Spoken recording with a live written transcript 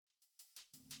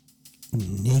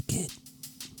naked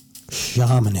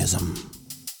shamanism.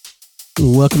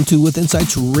 Welcome to With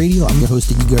Insights Radio. I'm your host,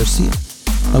 Iggy Garcia.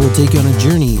 I will take you on a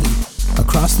journey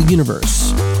across the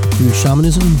universe through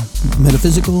shamanism,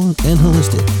 metaphysical, and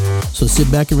holistic. So sit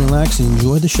back and relax and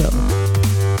enjoy the show.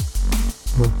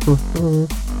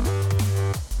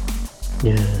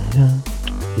 Yeah,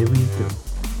 here we go.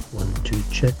 1, 2,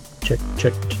 check.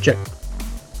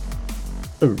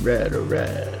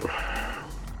 Alright.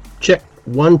 Check.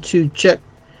 1, 2, check.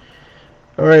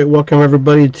 Alright, welcome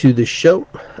everybody to the show.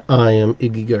 I am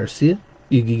Iggy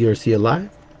Garcia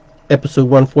Live, episode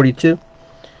 142.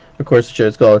 Of course, the show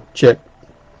is called Check.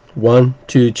 1,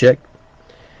 2, check.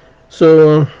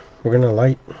 So, we're gonna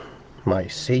light my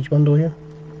sage bundle here.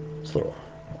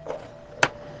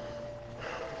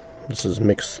 This is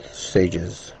mixed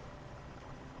sages.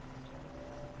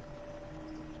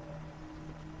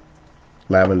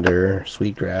 Lavender,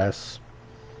 sweetgrass.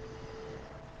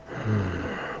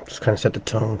 Just kind of set the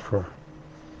tone for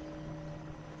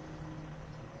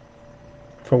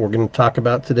what we're going to talk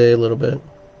about today a little bit.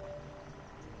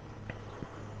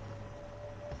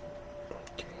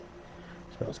 Okay,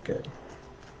 smells good.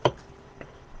 And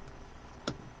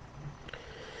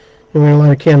we're going to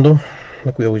light a candle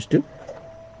like we always do,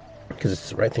 because it's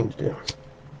the right thing to do.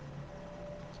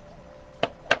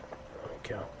 There we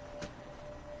go.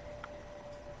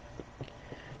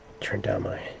 Turn down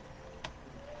my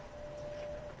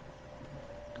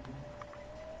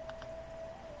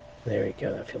there we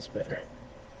go, that feels better.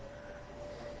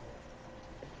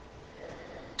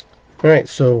 Alright,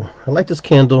 so I light this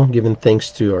candle, giving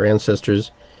thanks to our ancestors,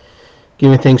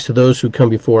 giving thanks to those who come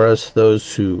before us,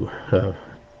 those who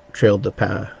trailblazed the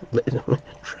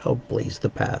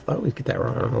path. I always get that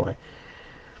wrong, I don't know why.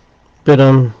 But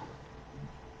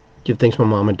give thanks to my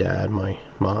mom and dad, my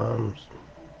mom's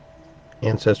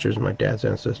ancestors, my dad's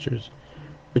ancestors,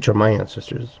 which are my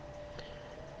ancestors.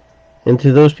 And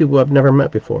to those people I've never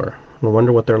met before, I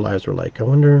wonder what their lives were like. I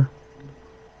wonder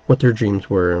what their dreams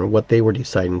were and what they were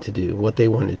deciding to do, what they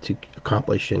wanted to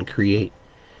accomplish and create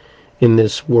in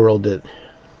this world that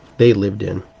they lived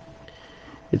in.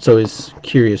 It's always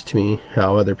curious to me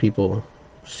how other people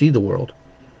see the world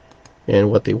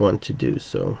and what they want to do.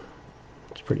 So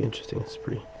it's pretty interesting. It's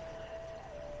pretty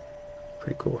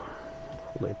cool.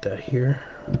 Light that here.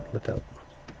 Let that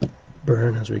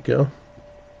burn as we go.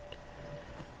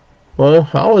 Well,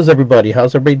 how is everybody?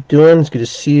 How's everybody doing? It's good to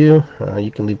see you. You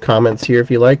can leave comments here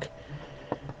if you like.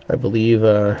 I believe,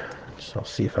 I'll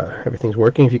see if everything's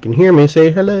working. If you can hear me, say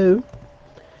hello.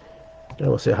 I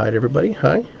will say hi to everybody.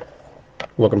 Hi.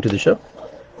 Welcome to the show.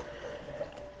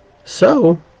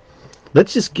 So,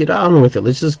 let's just get on with it.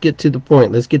 Let's just get to the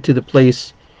point. Let's get to the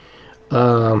place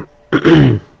of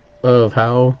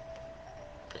how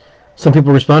some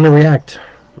people respond and react.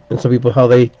 And some people how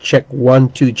they check 1,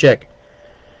 2, check.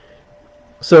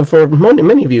 So for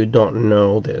many of you who don't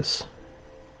know this,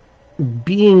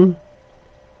 being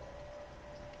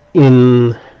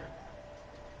in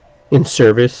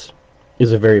service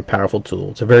is a very powerful tool.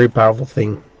 It's a very powerful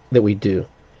thing that we do.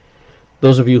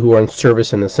 Those of you who are in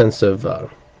service in the sense of a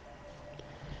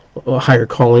higher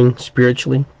calling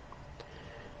spiritually,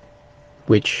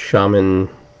 which shaman,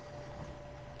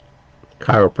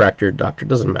 chiropractor, doctor,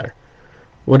 doesn't matter.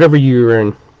 Whatever you're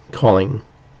in calling,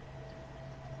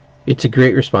 it's a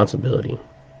great responsibility.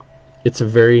 It's a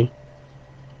very,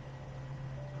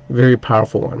 very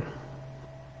powerful one.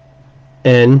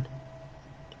 And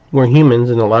we're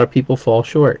humans, and a lot of people fall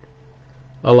short.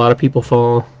 A lot of people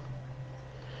fall,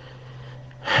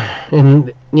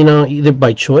 and either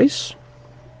by choice,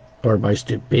 or by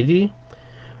stupidity,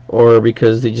 or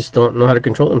because they just don't know how to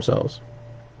control themselves.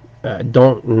 I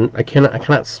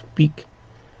cannot speak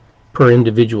per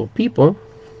individual people,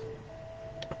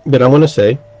 but I want to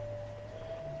say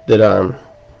that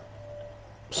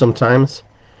sometimes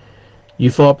you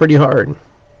fall pretty hard,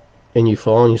 and you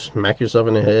fall and you smack yourself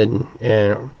in the head,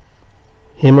 and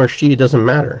him or she, it doesn't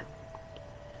matter.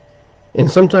 And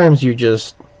sometimes you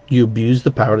abuse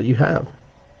the power that you have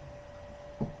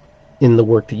in the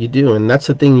work that you do, and that's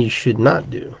the thing you should not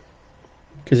do,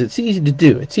 because it's easy to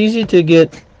do. It's easy to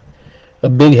get a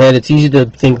big head. It's easy to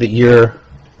think that you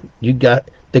got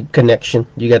the connection,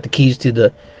 you got the keys to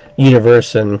the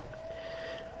universe, and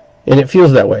it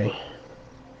feels that way,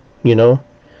 So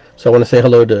I want to say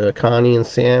hello to Connie and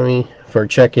Sammy for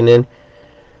checking in.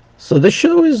 So this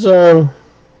show is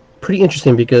pretty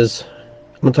interesting because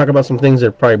I'm going to talk about some things that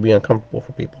are probably be uncomfortable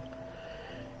for people.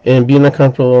 And being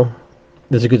uncomfortable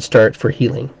is a good start for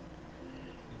healing.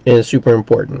 And it's super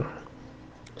important.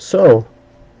 So,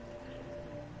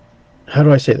 how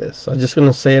do I say this? I'm just going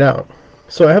to say it out.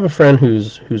 So I have a friend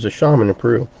who's a shaman in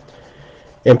Peru.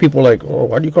 And people are like, oh,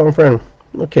 why do you call him friend?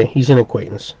 Okay, he's an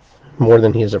acquaintance more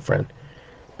than he is a friend.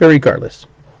 But regardless.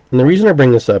 And the reason I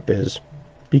bring this up is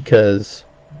because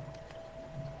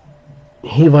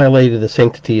he violated the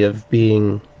sanctity of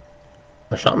being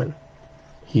a shaman.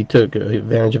 He took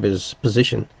advantage of his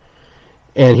position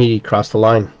and he crossed the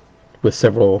line with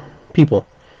several people.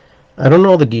 I don't know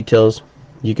all the details.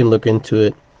 You can look into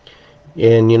it.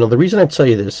 And the reason I tell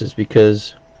you this is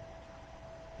because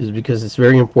it's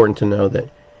very important to know that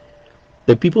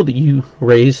the people that you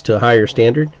raise to a higher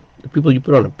standard, the people you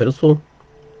put on a pedestal,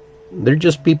 they're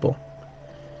just people.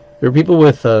 They're people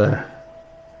with a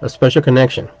special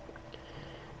connection.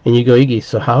 And you go, Iggy,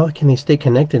 so how can they stay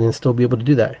connected and still be able to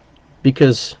do that?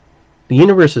 Because the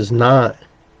universe is not.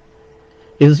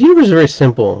 The universe is very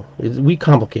simple. We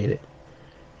complicate it.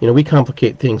 We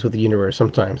complicate things with the universe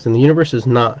sometimes, and the universe is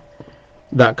not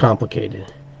that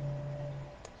complicated.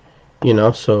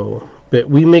 But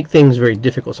we make things very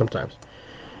difficult sometimes.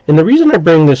 And the reason I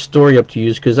bring this story up to you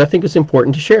is because I think it's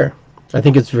important to share. I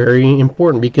think it's very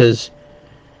important because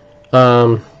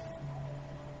I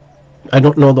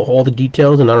don't know all the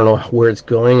details, and I don't know where it's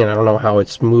going, and I don't know how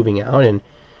it's moving out.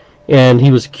 And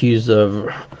he was accused of,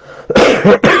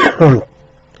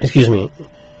 excuse me,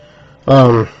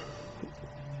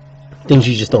 things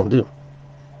you just don't do.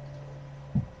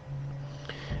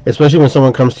 Especially when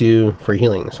someone comes to you for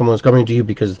healing. Someone's coming to you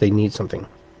because they need something,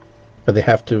 or they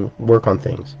have to work on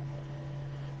things.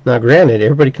 Now, granted,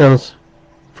 everybody comes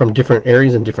from different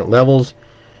areas and different levels.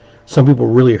 Some people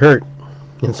really hurt,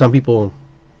 and some people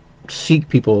seek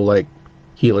people like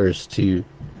healers to,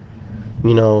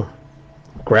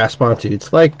 grasp onto.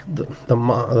 It's like the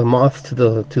moth to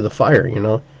the fire,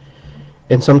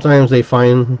 And sometimes they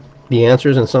find the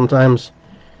answers, and sometimes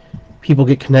people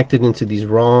get connected into these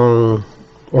wrong,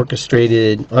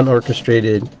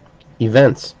 unorchestrated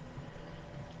events.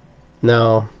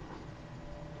 Now,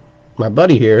 my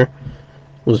buddy here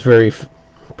was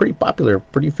pretty popular,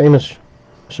 pretty famous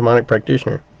shamanic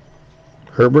practitioner,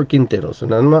 Herbert Quinteros.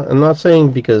 And I'm not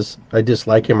saying because I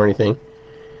dislike him or anything.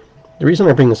 The reason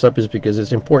I bring this up is because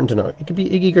it's important to know. It could be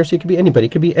Iggy Garcia, it could be anybody,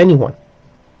 it could be anyone.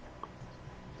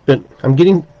 But I'm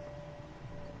going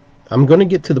to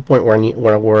get to the point where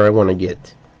I want to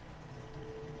get.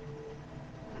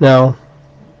 Now,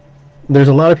 there's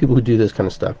a lot of people who do this kind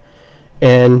of stuff.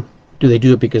 And do they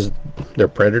do it because they're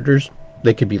predators?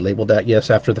 They could be labeled that, yes,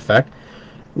 after the fact.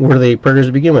 Were they predators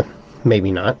to begin with?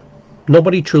 Maybe not.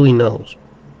 Nobody truly knows.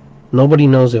 Nobody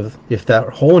knows if that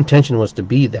whole intention was to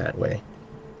be that way.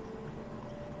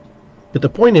 But the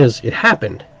point is, it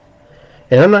happened.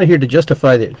 And I'm not here to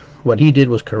justify that what he did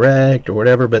was correct or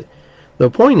whatever, but the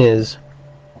point is,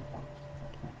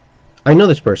 I know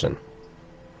this person.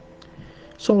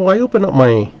 So I open up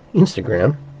my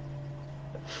Instagram,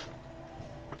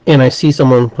 and I see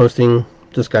someone posting,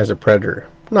 this guy's a predator.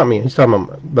 Not me, he's talking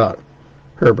about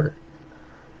Herbert.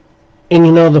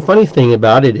 And the funny thing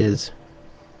about it is,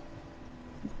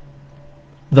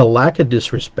 the lack of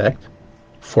disrespect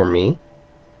for me,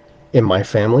 in my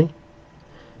family,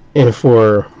 and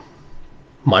for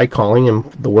my calling and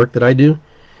the work that I do,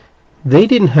 they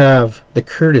didn't have the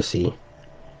courtesy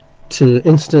to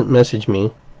instant message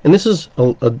me. And this is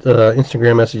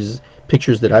Instagram messages,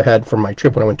 pictures that I had from my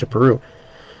trip when I went to Peru.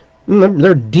 And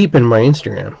they're deep in my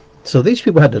Instagram. So these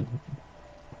people had to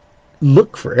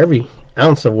look for every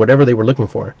ounce of whatever they were looking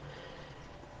for.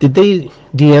 Did they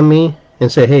DM me and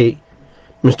say, hey,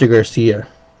 Mr. Garcia,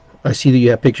 I see that you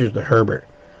have pictures of Herbert.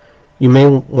 You may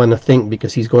want to think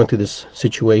because he's going through this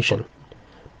situation.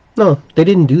 No, they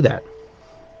didn't do that.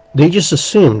 They just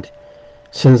assumed,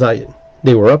 since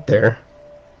they were up there,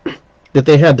 that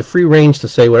they had the free range to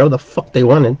say whatever the fuck they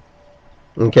wanted.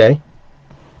 Okay?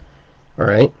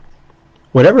 Alright?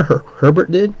 Whatever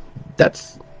Herbert did,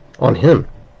 that's on him.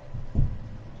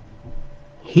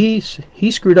 He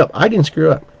screwed up. I didn't screw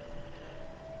up.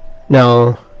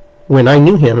 Now, when I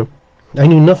knew him, I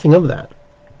knew nothing of that.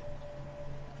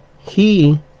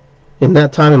 He, in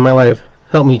that time in my life,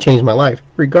 helped me change my life,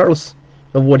 regardless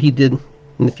of what he did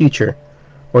in the future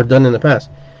or done in the past.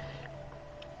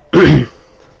 There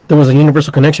was a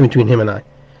universal connection between him and I,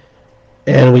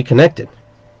 and we connected.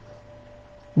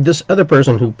 This other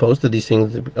person who posted these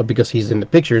things because he's in the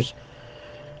pictures,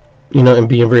 and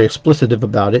being very explicit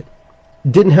about it,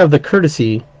 didn't have the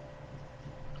courtesy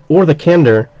or the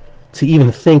candor to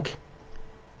even think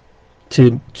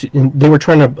they were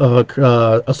trying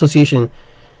to association,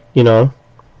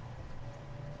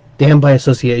 damn by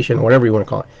association, whatever you want to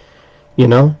call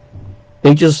it.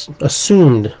 They just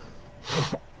assumed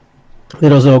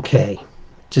that it was okay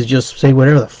to just say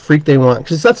whatever the freak they want,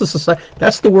 because that's a society,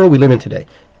 that's the world we live in today.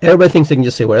 Everybody thinks they can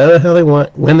just say whatever the hell they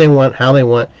want, when they want, how they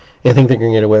want, and think they're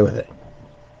going to get away with it.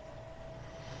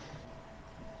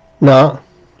 No,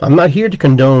 I'm not here to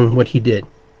condone what he did.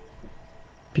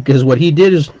 Because what he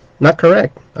did is not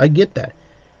correct. I get that.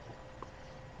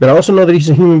 But I also know that he's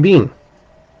a human being.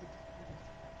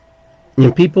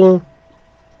 And people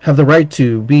have the right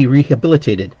to be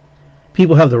rehabilitated.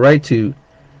 People have the right to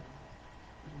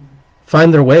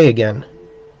find their way again.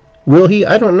 Will he?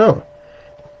 I don't know.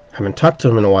 I haven't talked to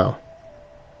him in a while.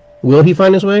 Will he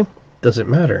find his way? Doesn't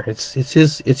matter. It's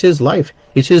his life.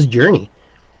 It's his journey.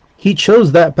 He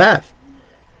chose that path.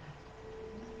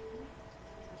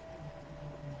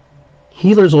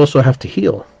 Healers also have to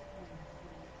heal.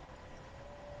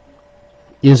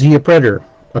 Is he a predator?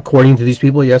 According to these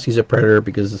people, yes, he's a predator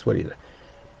because that's what he did.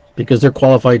 Because they're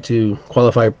qualified to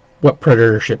qualify what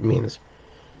predatorship means.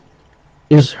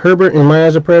 Is Herbert, in my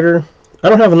eyes, a predator? I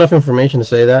don't have enough information to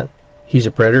say that he's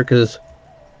a predator because,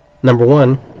 number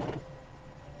one,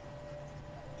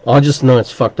 I'll just know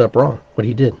it's fucked up wrong, what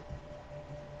he did.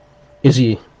 Is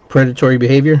he predatory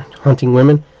behavior, hunting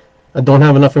women? I don't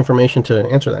have enough information to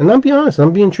answer that. And I'll be honest,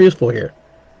 I'm being truthful here.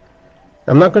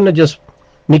 I'm not going to just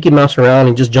Mickey Mouse around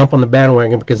and just jump on the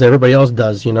bandwagon because everybody else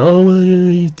does, you know. Oh, well,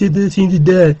 he did this, he did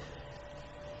that.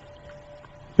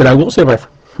 But I will say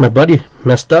my buddy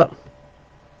messed up.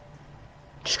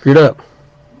 Screwed up.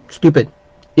 Stupid.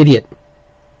 Idiot.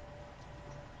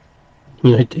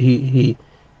 You know,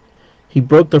 he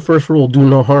broke the first rule, do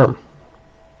no harm.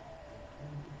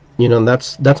 You know,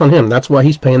 that's on him. That's why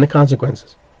he's paying the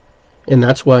consequences. And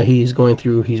that's why he's going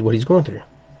through what he's going through.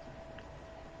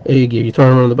 Hey, you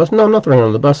throwing him under the bus? No, I'm not throwing him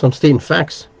under the bus. I'm stating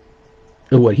facts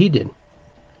of what he did.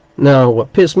 Now,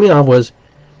 what pissed me off was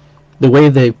the way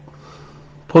they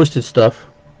posted stuff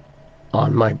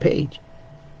on my page.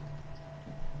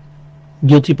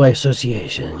 Guilty by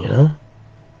association, you know?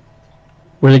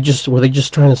 Were they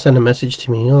just trying to send a message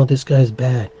to me? Oh, this guy's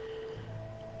bad.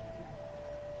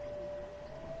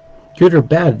 Good or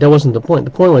bad, that wasn't the point.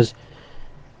 The point was,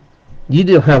 you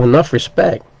didn't have enough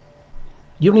respect.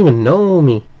 You don't even know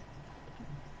me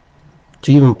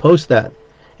to even post that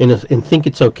and think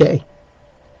it's okay.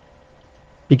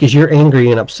 Because you're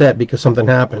angry and upset because something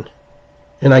happened.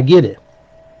 And I get it.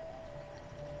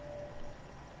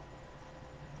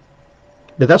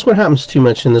 But that's what happens too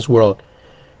much in this world.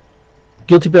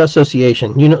 Guilty by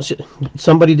association. You know,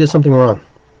 somebody did something wrong.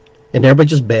 And everybody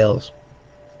just bails.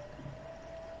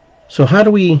 So how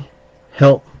do we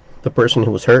help the person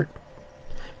who was hurt?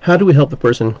 How do we help the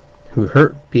person who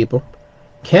hurt people?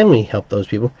 Can we help those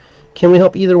people? Can we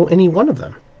help any one of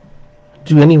them?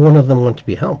 Do any one of them want to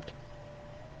be helped?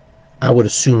 I would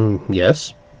assume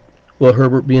yes. Will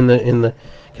Herbert be in the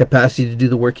capacity to do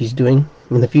the work he's doing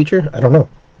in the future? I don't know.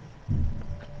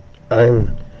 I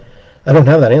don't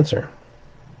have that answer.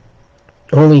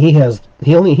 Only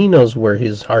he knows where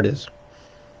his heart is.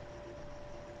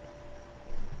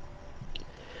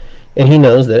 And he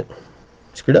knows that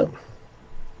he screwed up.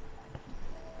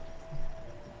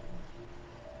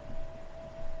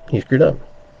 He screwed up.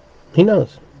 He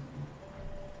knows.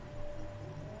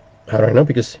 How do I know?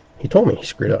 Because he told me he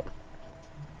screwed up.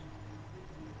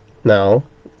 Now,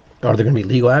 are there going to be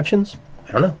legal actions?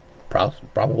 I don't know.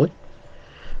 Probably.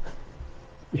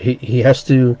 He has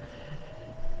to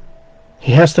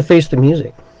face the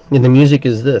music. And the music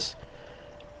is this.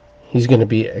 He's going to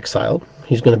be exiled.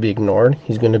 He's going to be ignored.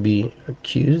 He's going to be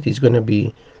accused. He's going to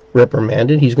be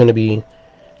reprimanded. He's going to be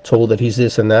told that he's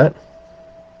this and that.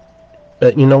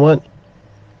 But you know what?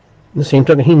 In the same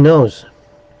token, he knows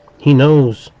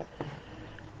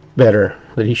better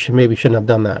that he shouldn't have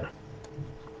done that.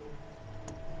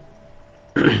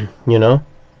 You know?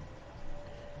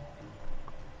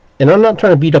 And I'm not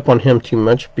trying to beat up on him too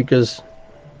much because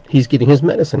he's getting his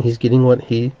medicine. He's getting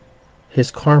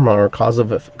his karma or cause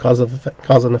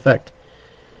and effect.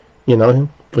 You know,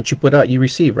 what you put out, you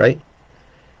receive, right?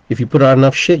 If you put out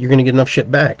enough shit, you're going to get enough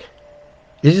shit back.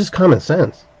 It's just common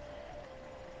sense.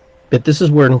 But this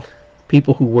is where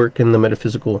people who work in the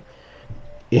metaphysical,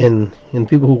 in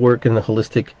people who work in the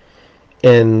holistic,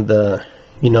 and the,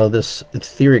 you know, this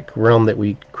etheric realm that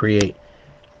we create,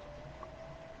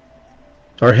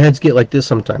 our heads get like this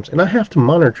sometimes, and I have to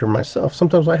monitor myself.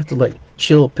 Sometimes I have to like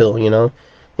chill pill, you know,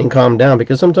 and calm down,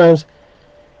 because sometimes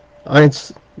I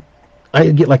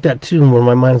get like that too, where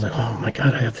my mind's like, oh my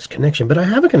god, I have this connection, but I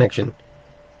have a connection,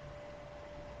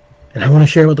 and I want to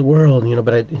share it with the world, you know,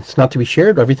 but it's not to be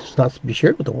shared. Everything's not to be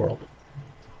shared with the world,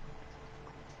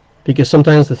 because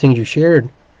sometimes the things you shared,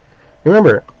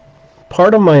 remember,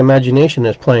 part of my imagination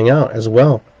is playing out as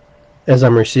well as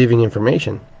I'm receiving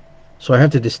information. So I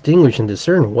have to distinguish and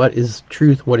discern what is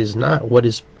truth, what is not, what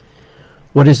is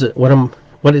What is it?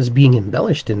 What is being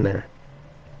embellished in there?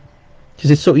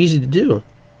 Because it's so easy to do.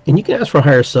 And you can ask for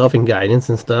higher self and guidance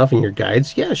and stuff and your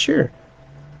guides. Yeah, sure. You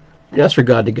can ask for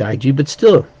God to guide you, but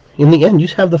still, in the end, you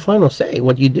have the final say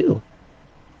what you do.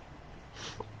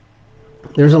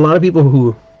 There's a lot of people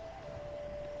who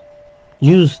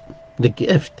use the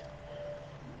gift.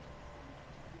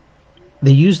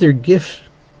 They use their gift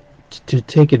to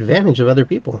take advantage of other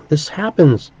people. This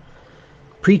happens.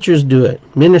 Preachers do it.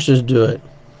 Ministers do it.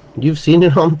 You've seen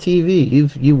it on TV.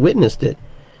 You witnessed it.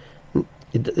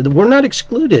 We're not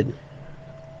excluded.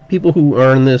 People who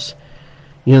are in this,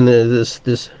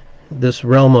 this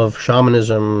realm of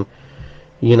shamanism,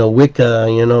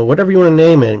 Wicca, whatever you want to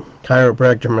name it,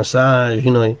 chiropractor, massage,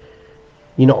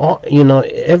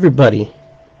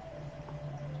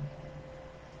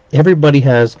 everybody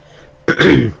has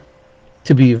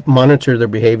to be monitor their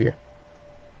behavior.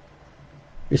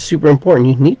 It's super important.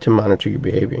 You need to monitor your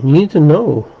behavior. You need to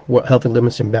know what healthy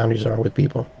limits and boundaries are with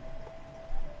people.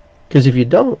 Because if you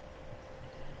don't,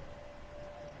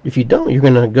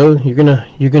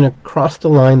 you're gonna cross the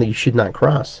line that you should not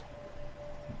cross.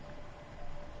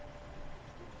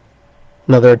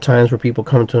 Now there are times where people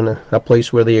come to a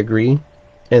place where they agree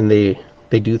and they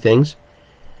do things,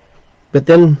 but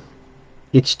then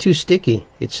it's too sticky.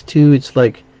 It's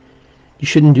like you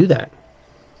shouldn't do that.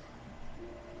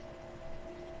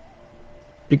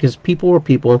 Because people are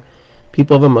people.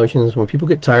 People have emotions. When people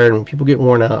get tired, when people get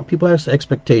worn out, people have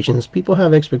expectations. People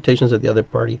have expectations of the other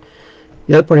party.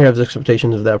 The other party has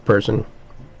expectations of that person.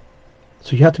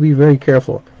 So you have to be very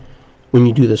careful when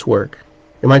you do this work.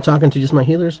 Am I talking to just my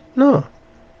healers? No.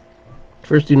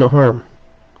 First, do no harm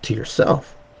to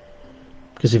yourself.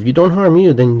 Because if you don't harm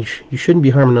you, then you shouldn't be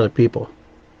harming other people.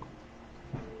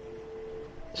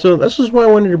 So this is why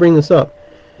I wanted to bring this up.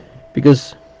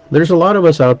 Because there's a lot of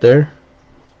us out there,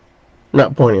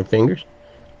 not pointing fingers,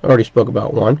 I already spoke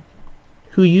about one,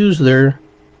 who use their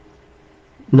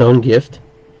known gift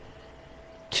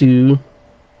to,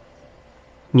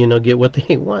 get what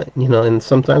they want, and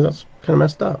sometimes that's kind of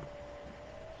messed up.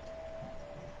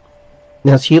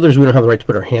 Now, as healers, we don't have the right to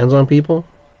put our hands on people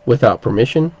without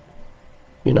permission.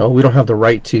 We don't have the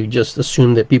right to just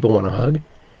assume that people want a hug.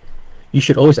 You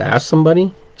should always ask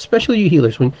somebody, especially you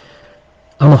healers, when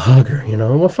I'm a hugger,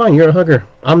 well, fine, you're a hugger.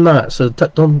 I'm not, so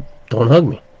don't hug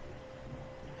me.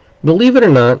 Believe it or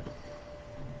not,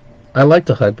 I like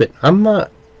to hug, but I'm not.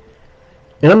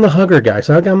 And I'm the hugger guy,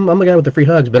 so I'm the guy with the free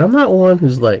hugs, but I'm not one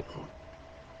who's like,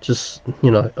 just,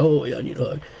 oh, yeah, I need a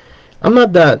hug. I'm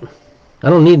not that. I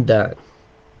don't need that.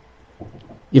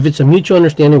 If it's a mutual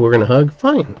understanding, we're going to hug,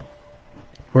 fine.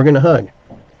 We're going to hug.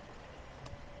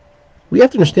 We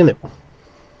have to understand that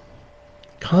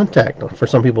contact for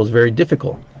some people is very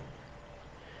difficult.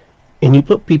 And you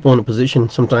put people in a position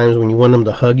sometimes when you want them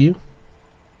to hug you,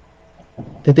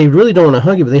 that they really don't want to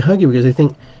hug you, but they hug you because they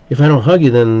think, if I don't hug you,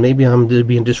 then maybe I'm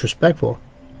being disrespectful.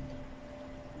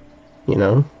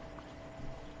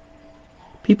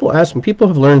 People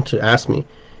have learned to ask me,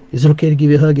 is it okay to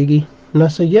give you a hug, Iggy? And I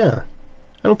say, yeah.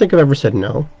 I don't think I've ever said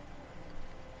no.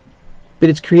 But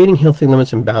it's creating healthy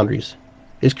limits and boundaries.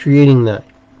 It's creating that.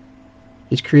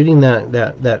 It's creating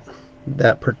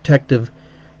that protective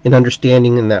and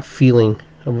understanding and that feeling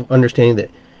of understanding that,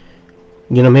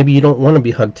 maybe you don't want to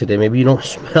be hugged today. Maybe you don't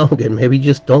smell good. Maybe you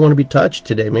just don't want to be touched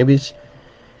today. Maybe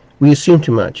we assume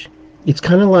too much. It's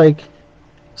kind of like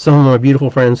some of my beautiful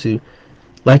friends who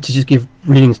like to just give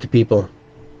readings to people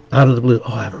out of the blue.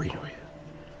 Oh, I have a reading for you.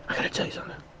 I gotta tell you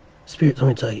something. Spirit told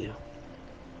me to tell you.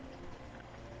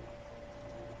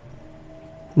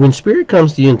 When Spirit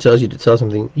comes to you and tells you to tell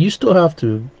something, you still have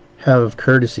to have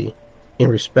courtesy and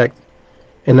respect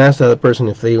and ask the other person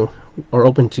if they are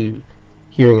open to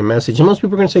hearing a message. And most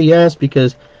people are going to say yes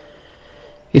because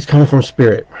it's coming from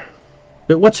Spirit.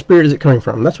 But what spirit is it coming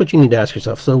from? That's what you need to ask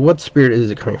yourself. So what spirit is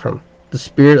it coming from? The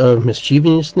spirit of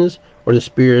mischievousness or the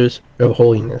spirit of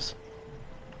holiness?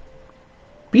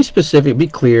 Be specific, be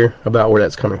clear about where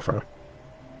that's coming from.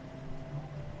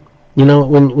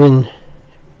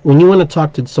 When you want to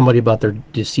talk to somebody about their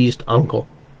deceased uncle,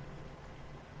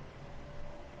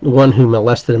 the one who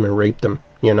molested him and raped them,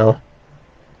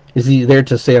 is he there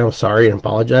to say I'm sorry and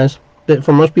apologize? But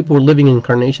for most people who are living in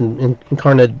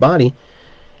incarnate body,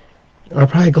 are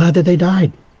probably glad that they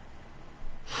died.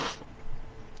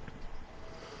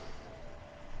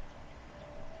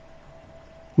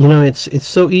 It's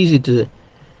so easy to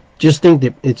just think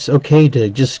that it's okay to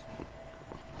just,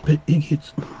 but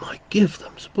it's my gift,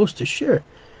 I'm supposed to share it.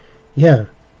 Yeah,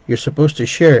 you're supposed to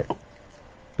share it,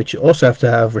 but you also have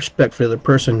to have respect for the other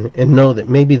person and know that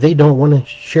maybe they don't want to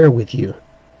share with you.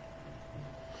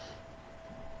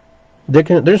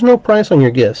 There's no price on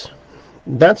your gifts.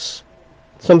 That's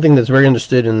something that's very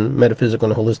understood in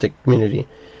metaphysical and holistic community.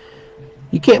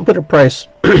 You can't put a price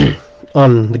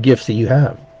on the gifts that you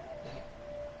have,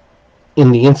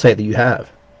 in the insight that you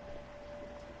have.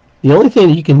 The only thing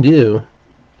that you can do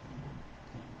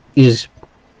is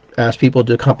ask people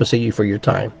to compensate you for your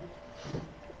time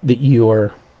that you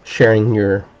are sharing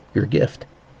your gift,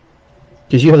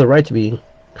 because you have the right to be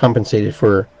compensated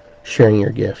for sharing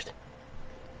your gift.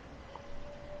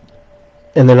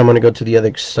 And then I'm going to go to the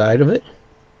other side of it.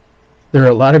 There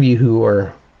are a lot of you who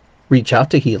reach out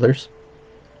to healers,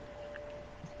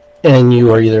 and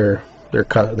you are either their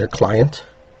client,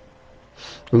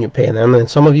 and you pay them, and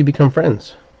some of you become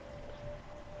friends.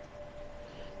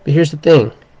 But here's the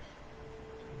thing.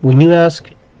 When you ask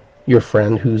your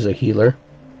friend who's a healer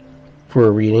for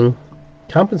a reading,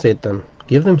 compensate them.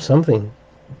 Give them something.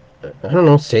 I don't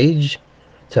know, sage,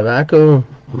 tobacco,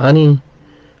 money,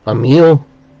 a meal.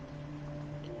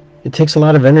 It takes a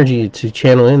lot of energy to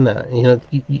channel in that. You know,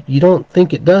 you don't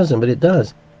think it doesn't, but it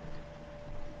does.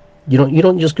 You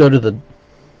don't just go to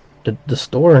the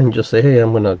store and just say, hey,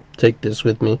 I'm going to take this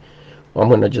with me. I'm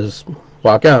going to just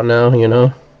walk out now, you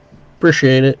know.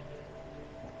 Appreciate it.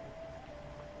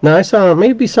 Now, I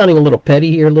may be sounding a little petty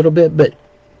here a little bit, but,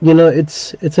 you know,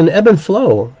 it's an ebb and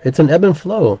flow. It's an ebb and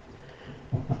flow.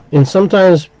 And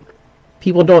sometimes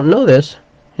people don't know this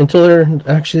until they're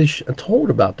actually told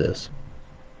about this.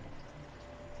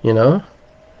 You know?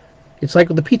 It's like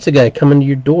with the pizza guy coming to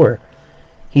your door.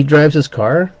 He drives his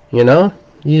car, you know?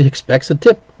 He expects a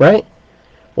tip, right?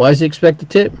 Why does he expect a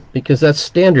tip? Because that's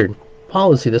standard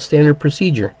policy, that's standard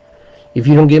procedure. If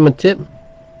you don't give him a tip,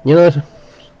 you know,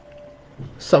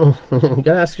 something you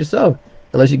gotta ask yourself.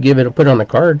 Unless you give it or put it on the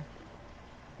card.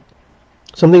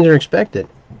 Some things are expected.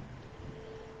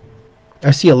 I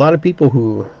see a lot of people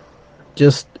who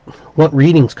just want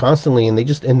readings constantly, and they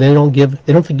don't give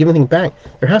anything back.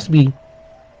 There has to be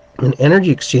an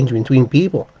energy exchange between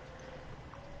people.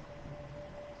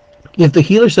 If the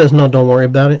healer says no, don't worry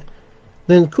about it,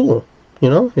 then cool, you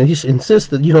know. If you insist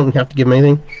that you don't have to give him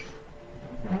anything,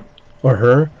 or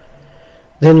her,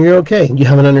 then you're okay. You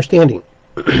have an understanding.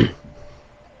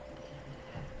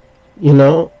 You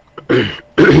know,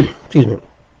 excuse me.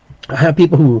 I have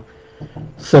people who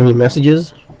send me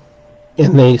messages,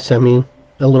 and they send me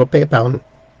a little PayPal,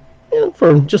 you know,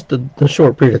 for just a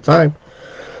short period of time.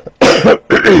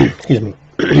 Excuse me.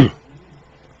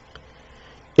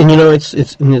 And you know, it's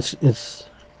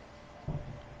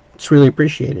really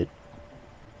appreciated,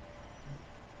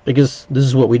 because this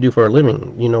is what we do for our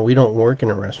living. You know, we don't work in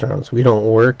the restaurants. We don't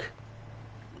work,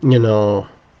 you know,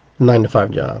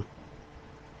 9-to-5 job.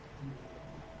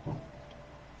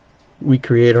 We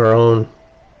create our own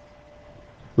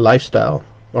lifestyle,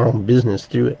 our own business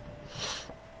through it.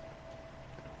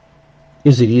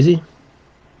 Is it easy?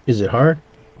 Is it hard?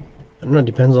 I don't know. It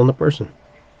depends on the person.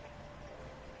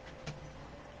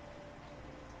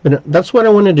 But that's what I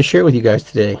wanted to share with you guys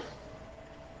today.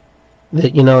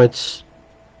 That, you know, that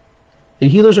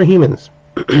healers are humans.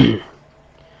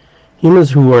 Humans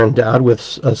who are endowed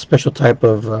with a special type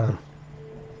of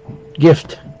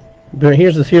gift. But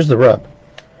here's the rub.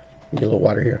 Get a little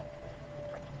water here.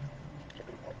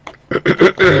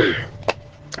 The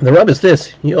rub is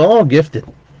this. You're all gifted.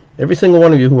 Every single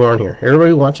one of you who are on here.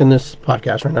 Everybody watching this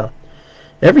podcast right now.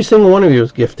 Every single one of you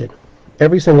is gifted.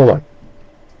 Every single one.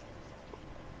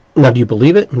 Now, do you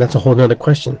believe it? That's a whole nother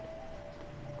question.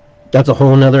 That's a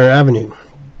whole nother avenue.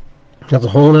 That's a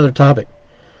whole nother topic.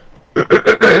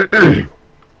 That's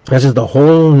just a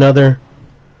whole nother,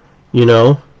 you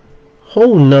know,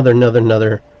 whole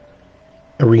nother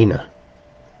arena.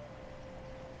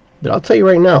 But I'll tell you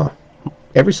right now,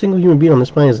 every single human being on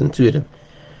this planet is intuitive.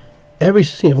 Every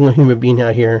single human being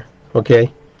out here,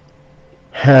 okay,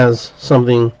 has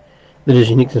something that is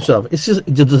unique to themselves. It's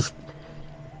just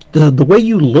the way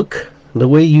you look, the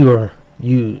way you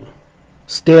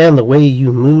stand, the way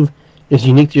you move is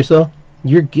unique to yourself.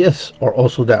 Your gifts are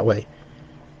also that way.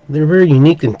 They're very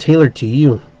unique and tailored to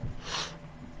you.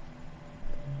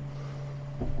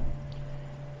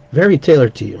 Very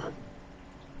tailored to you.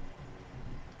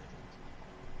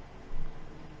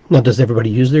 Now, does everybody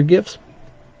use their gifts?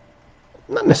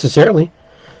 Not necessarily.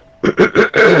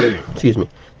 Excuse me.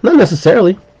 Not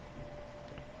necessarily.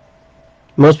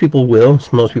 Most people will.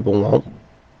 Most people won't.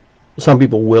 Some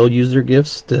people will use their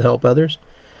gifts to help others.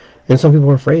 And some people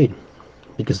are afraid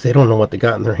because they don't know what they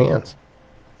got in their hands.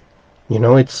 You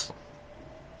know, it's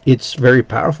very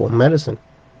powerful medicine.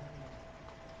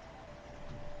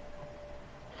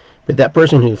 But that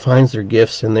person who finds their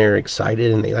gifts and they're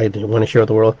excited and they want to share with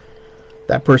the world,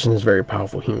 that person is a very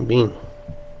powerful human being.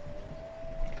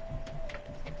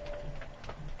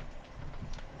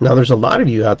 Now, there's a lot of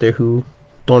you out there who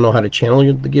don't know how to channel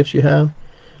the gifts you have,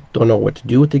 don't know what to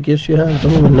do with the gifts you have,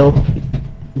 don't even know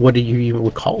what you even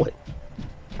would call it.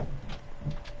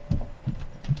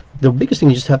 The biggest thing,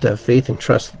 you just have to have faith and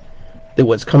trust that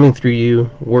what's coming through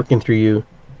you, working through you,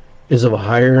 is of a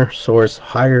higher source,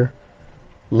 higher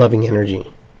loving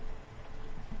energy.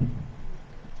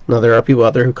 Now, there are people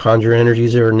out there who conjure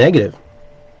energies that are negative,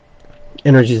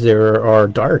 energies that are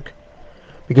dark,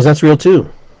 because that's real too.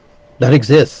 That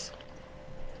exists.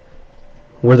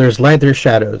 Where there's light, there's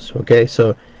shadows. Okay,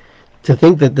 so to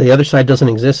think that the other side doesn't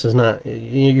exist is not,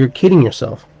 you're kidding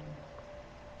yourself.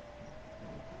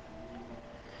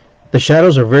 The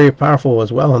shadows are very powerful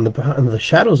as well, and the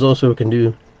shadows also can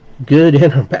do good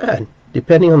and bad,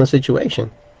 depending on the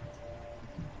situation.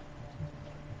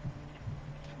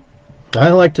 I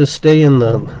like to stay in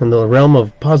the realm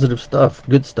of positive stuff,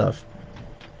 good stuff,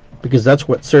 because that's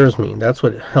what serves me. That's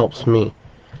what helps me.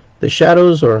 The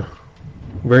shadows are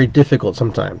very difficult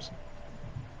sometimes.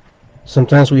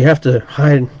 Sometimes we have to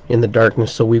hide in the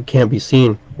darkness so we can't be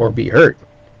seen or be hurt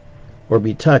or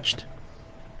be touched.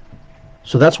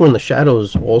 So that's when the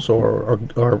shadows also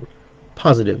are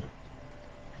positive.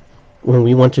 When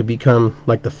we want to become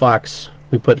like the fox,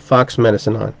 we put fox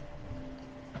medicine on.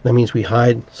 That means we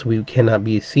hide so we cannot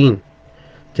be seen.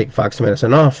 Take fox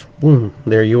medicine off, boom,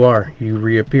 there you are. You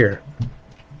reappear.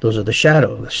 Those are the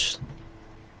shadows.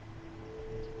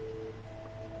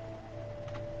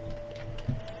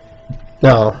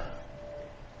 Now,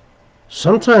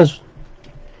 sometimes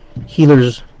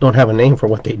healers don't have a name for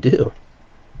what they do.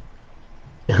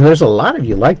 And there's a lot of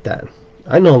you like that.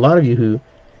 I know a lot of you who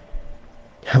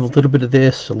have a little bit of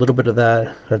this, a little bit of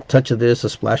that, a touch of this, a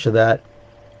splash of that.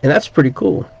 And that's pretty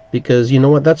cool, because you know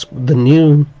what? That's the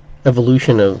new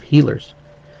evolution of healers.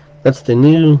 That's the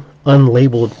new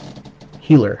unlabeled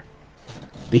healer.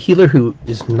 The healer who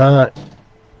is not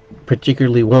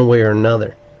particularly one way or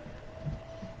another.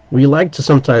 We like to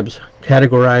sometimes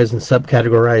categorize and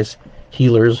subcategorize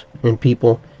healers and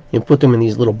people and put them in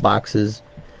these little boxes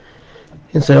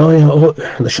and say,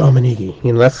 the shaman Iggy.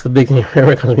 You know, that's the big thing.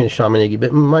 Everybody calls me the shaman Iggy.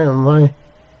 But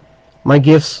my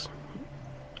gifts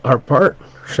are part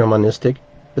shamanistic,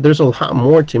 but there's a lot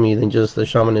more to me than just the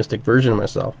shamanistic version of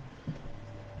myself.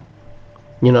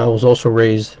 You know, I was also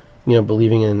raised,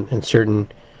 believing in certain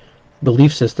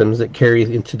belief systems that carry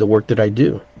into the work that I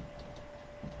do.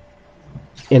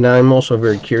 And I'm also a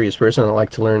very curious person. I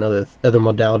like to learn other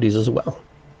modalities as well.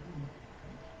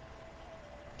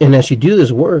 And as you do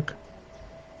this work,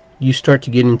 you start to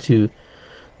get into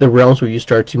the realms where you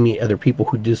start to meet other people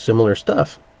who do similar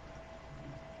stuff.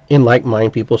 And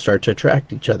like-minded people start to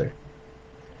attract each other.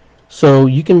 So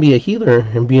you can be a healer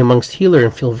and be amongst healer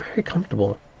and feel very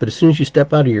comfortable. But as soon as you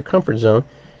step out of your comfort zone,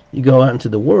 you go out into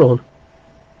the world,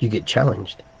 you get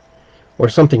challenged. Or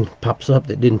something pops up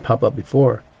that didn't pop up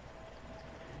before.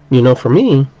 For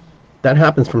me, that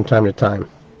happens from time to time.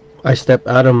 I step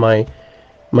out of my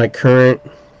current,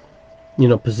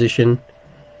 position,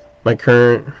 my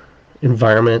current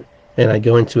environment, and I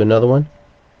go into another one.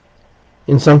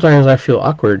 And sometimes I feel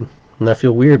awkward and I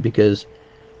feel weird because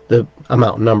I'm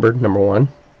outnumbered, number one,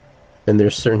 and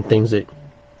there's certain things that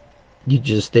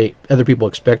other people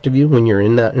expect of you when you're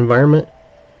in that environment.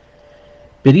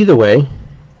 But either way,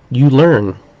 you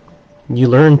learn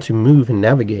to move and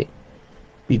navigate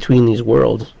between these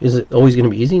worlds. Is it always going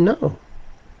to be easy? No.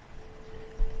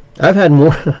 I've had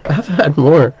more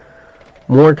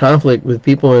conflict with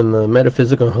people in the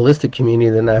metaphysical and holistic community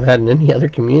than I've had in any other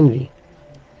community.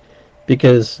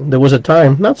 Because there was a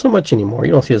time, not so much anymore,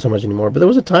 you don't see it so much anymore, but there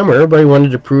was a time where everybody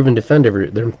wanted to prove and defend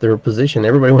their position.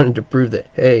 Everybody wanted to prove that,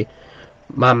 hey,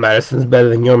 my medicine's better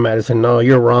than your medicine. No,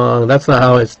 you're wrong. That's not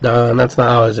how it's done. That's not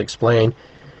how it's explained.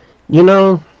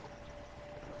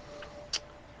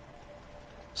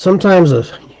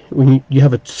 Sometimes when you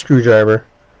have a screwdriver,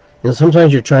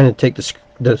 sometimes you're trying to take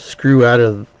the screw out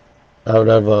of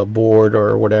a board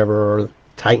or whatever, or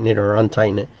tighten it or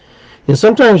untighten it. And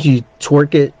sometimes you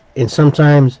torque it, and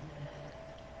sometimes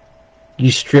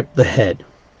you strip the head.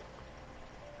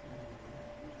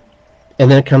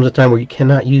 And then comes a time where you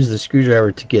cannot use the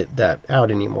screwdriver to get that out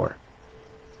anymore.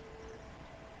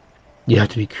 You have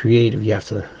to be creative. You have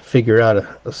to figure out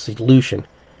a solution.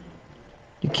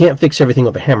 You can't fix everything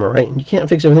with a hammer, right? You can't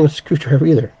fix everything with a screwdriver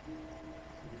either.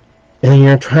 And then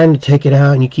you're trying to take it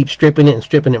out, and you keep stripping it and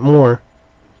stripping it more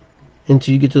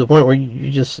until you get to the point where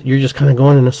you're just kind of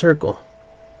going in a circle.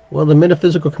 Well, the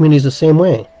metaphysical community is the same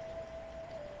way.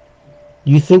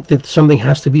 You think that something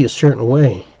has to be a certain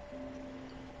way,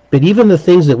 but even the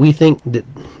things that we think that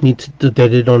that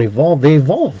they don't evolve, they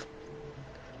evolve.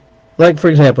 Like, for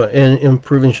example, in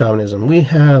improving shamanism, we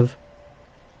have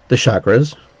the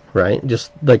chakras, right?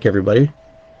 Just like everybody.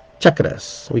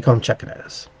 Chakras. We call them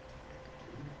chakras.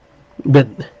 But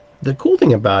the cool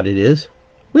thing about it is,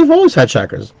 we've always had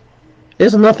chakras.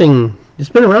 It's nothing. It's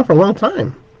been around for a long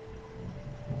time.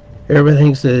 Everybody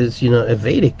thinks that it's, a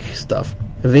Vedic stuff,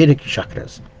 Vedic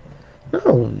chakras.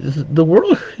 No, the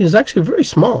world is actually very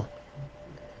small.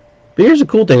 But here's the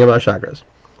cool thing about chakras.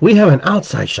 We have an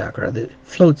outside chakra that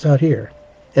floats out here.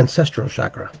 Ancestral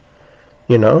chakra.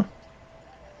 You know?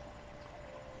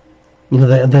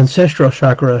 The ancestral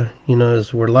chakra,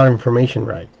 is where a lot of information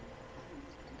rides.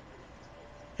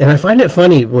 And I find it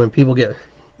funny when people get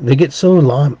so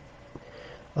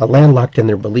landlocked in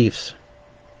their beliefs,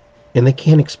 and they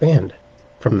can't expand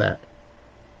from that.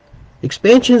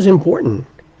 Expansion is important.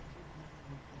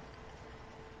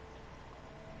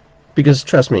 Because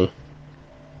trust me,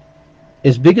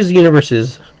 as big as the universe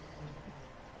is,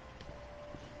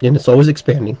 and it's always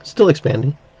expanding, still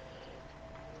expanding,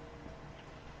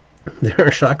 there are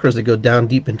chakras that go down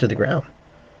deep into the ground.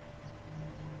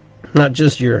 Not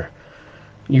just your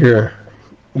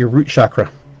root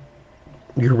chakra,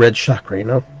 your red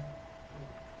chakra,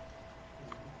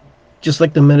 Just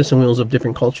like the medicine wheels of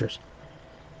different cultures.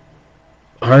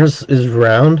 Ours is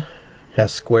round,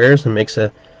 has squares, and makes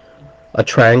a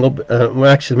triangle.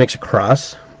 Actually makes a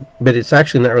cross, but it's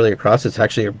actually not really a cross. It's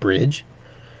actually a bridge.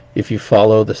 If you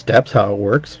follow the steps, how it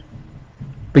works.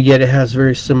 But yet it has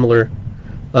very similar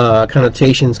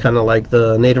connotations, kind of like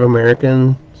the Native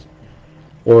American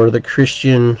or the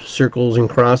Christian circles and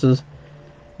crosses.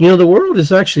 The world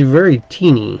is actually very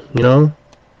teeny,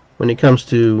 when it comes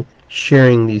to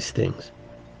sharing these things.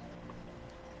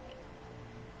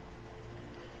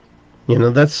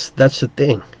 That's the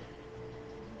thing.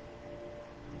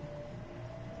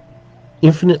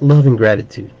 Infinite love and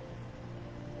gratitude.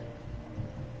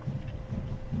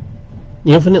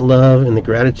 The infinite love and the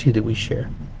gratitude that we share.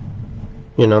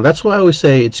 That's why I always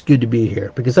say it's good to be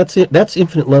here, because that's it. That's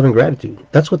infinite love and gratitude.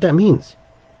 That's what that means.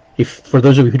 If for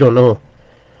those of you who don't know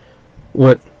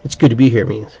what it's good to be here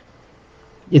means,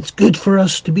 it's good for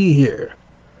us to be here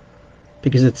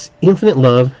because it's infinite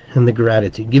love and the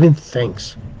gratitude, giving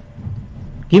thanks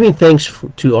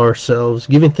to ourselves,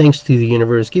 giving thanks to the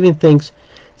universe, giving thanks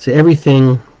to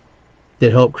everything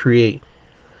that helped create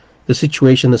the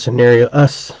situation, the scenario,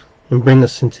 us, and bring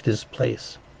us into this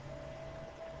place.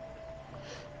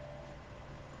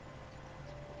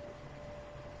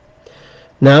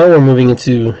 Now we're moving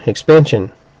into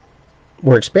expansion.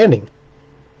 We're expanding.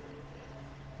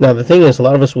 Now the thing is, a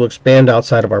lot of us will expand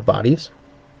outside of our bodies.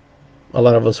 A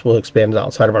lot of us will expand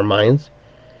outside of our minds.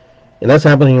 And that's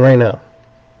happening right now.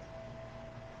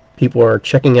 People are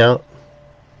checking out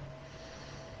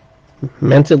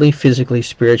mentally, physically,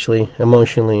 spiritually,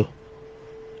 emotionally,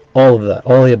 all of that,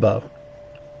 all the above.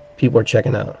 People are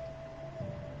checking out.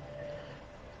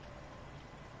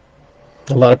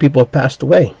 A lot of people have passed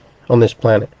away on this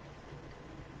planet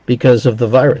because of the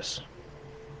virus.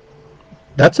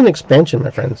 That's an expansion,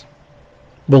 my friends.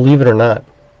 Believe it or not.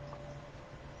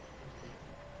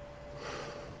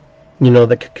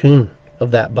 The cocoon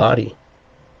of that body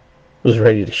was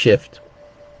ready to shift.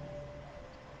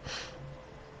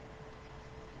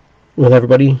 Will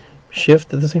everybody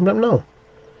shift at the same time? No.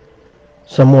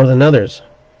 Some more than others.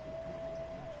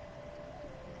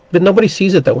 But nobody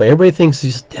sees it that way. Everybody thinks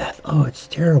it's death. Oh, it's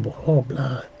terrible. Oh,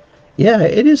 blah. Yeah,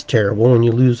 it is terrible when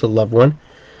you lose a loved one.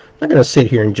 I'm not going to sit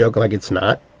here and joke like it's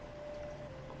not.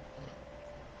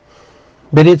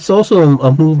 But it's also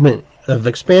a movement of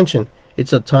expansion.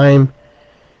 It's a time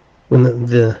when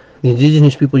the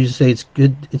indigenous people used to say it's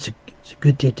good. It's a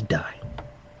good day to die.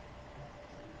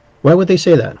 Why would they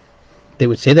say that? They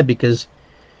would say that because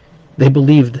they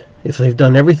believed if they've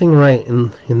done everything right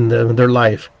in their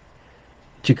life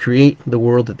to create the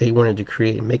world that they wanted to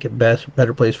create and make it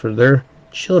better place for their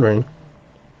children,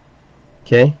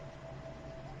 okay?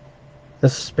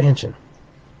 That's expansion.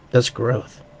 That's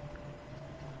growth.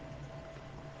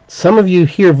 Some of you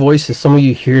hear voices, some of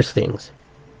you hear things.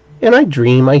 And I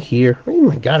dream, I hear. Oh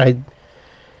my God,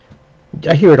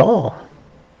 I hear it all.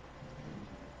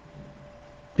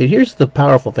 But here's the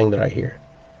powerful thing that I hear,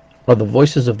 are the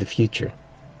voices of the future.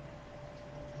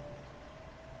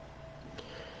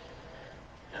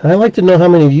 I'd like to know how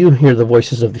many of you hear the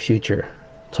voices of the future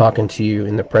talking to you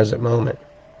in the present moment.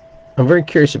 I'm very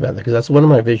curious about that because that's one of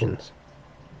my visions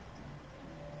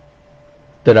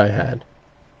that I had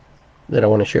that I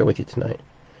want to share with you tonight.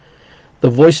 The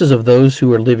voices of those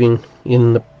who are living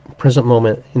in the present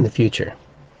moment in the future.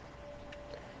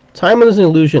 Time is an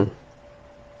illusion.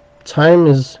 Time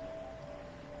is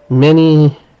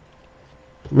many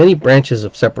branches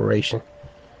of separation.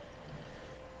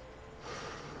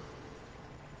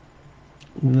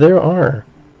 There are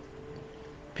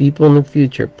people in the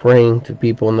future praying to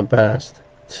people in the past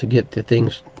to get the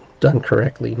things done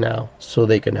correctly now so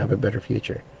they can have a better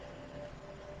future.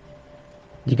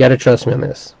 You got to trust me on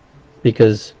this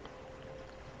because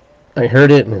I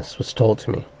heard it and this was told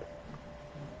to me.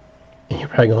 And you're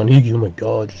probably going, Iggy, oh my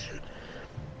God.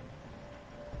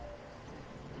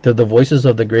 They're the voices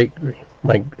of the great,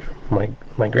 my, my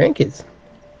grandkids.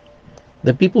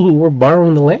 The people who were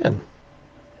borrowing the land.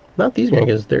 Not these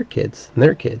grandkids, their kids and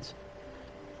their kids.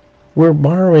 We're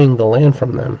borrowing the land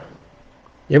from them.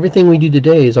 Everything we do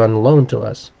today is on loan to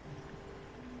us.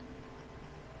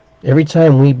 Every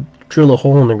time we drill a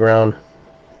hole in the ground,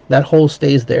 that hole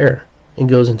stays there and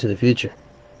goes into the future.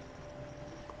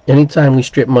 Anytime we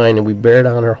strip mine and we bear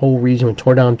down our whole region, we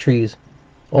tore down trees,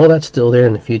 all that's still there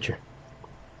in the future.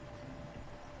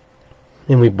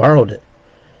 And we borrowed it.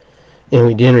 And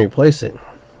we didn't replace it.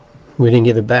 We didn't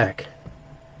give it back.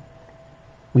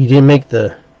 We didn't make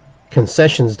the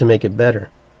concessions to make it better.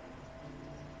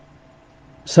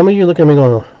 Some of you look at me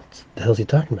going, what the hell is he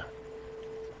talking about?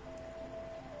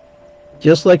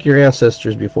 Just like your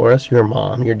ancestors before us, your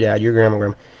mom, your dad, your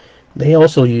grandma, they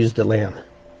also used the land.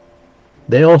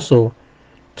 They also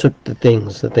took the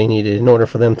things that they needed in order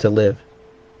for them to live.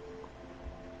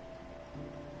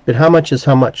 But how much is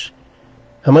how much?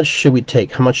 How much should we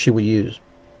take? How much should we use?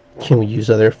 Can we use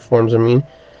other forms of means?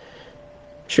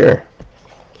 Sure.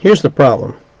 Here's the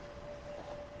problem.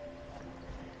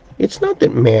 It's not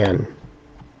that man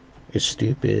is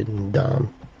stupid and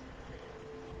dumb.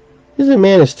 It's that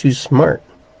man is too smart.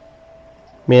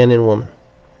 Man and woman.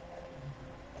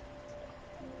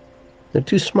 They're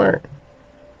too smart.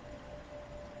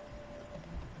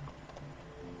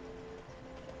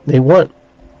 They want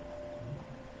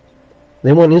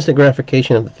instant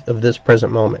gratification of this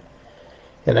present moment.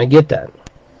 And I get that.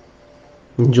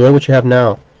 Enjoy what you have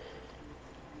now.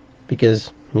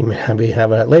 Because you may have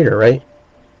that later, right?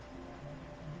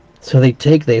 So they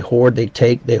take, they hoard, they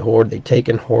take, they hoard, they take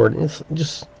and hoard. And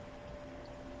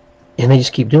they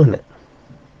just keep doing it.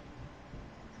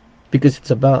 Because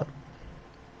it's about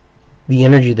the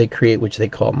energy they create, which they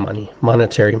call money.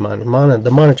 Monetary money.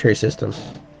 The monetary system.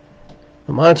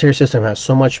 The monetary system has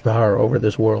so much power over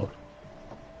this world.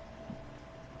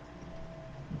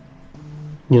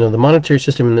 You know, the monetary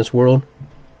system in this world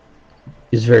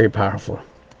is very powerful.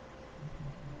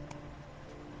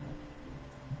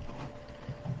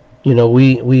 You know,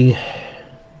 we're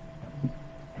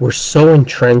so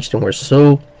entrenched and we're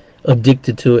so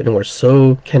addicted to it and we're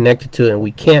so connected to it and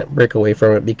we can't break away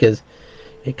from it because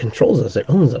it controls us, it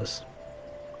owns us.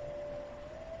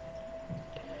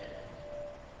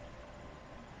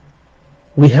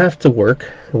 We have to work,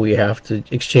 we have to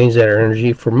exchange that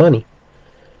energy for money.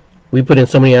 We put in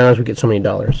so many hours, we get so many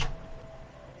dollars.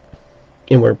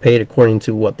 And we're paid according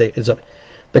to what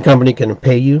the company can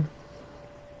pay you.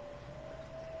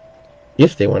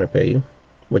 If they want to pay you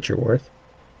what you're worth.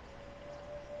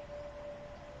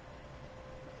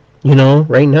 You know,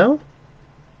 right now,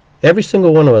 every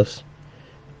single one of us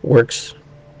works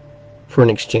for an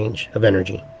exchange of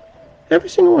energy. Every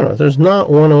single one of us. There's not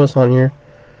one of us on here,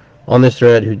 on this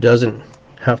thread, who doesn't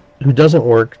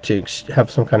work to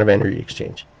have some kind of energy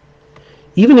exchange.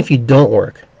 Even if you don't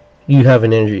work, you have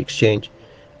an energy exchange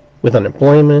with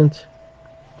unemployment,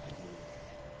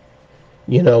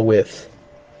 you know, with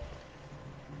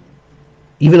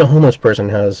even a homeless person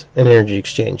has an energy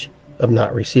exchange of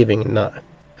not receiving and not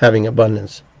having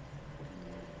abundance.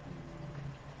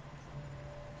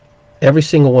 Every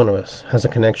single one of us has a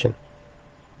connection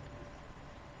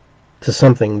to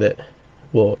something that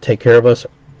will take care of us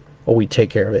or we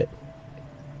take care of it.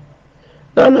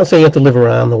 Now, I'm not saying you have to live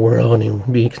around the world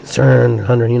and be concerned,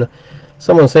 you know.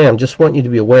 Someone's saying, I just want you to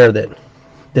be aware that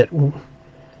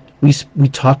we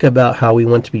talk about how we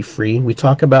want to be free. We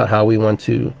talk about how we want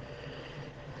to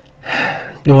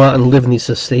go out and live in these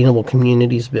sustainable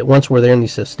communities, but once we're there in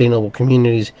these sustainable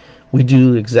communities, we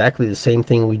do exactly the same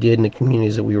thing we did in the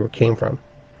communities that we came from.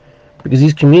 Because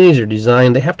these communities are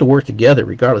designed, they have to work together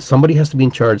regardless. Somebody has to be in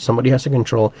charge, somebody has to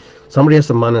control, somebody has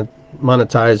to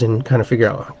monetize and kind of figure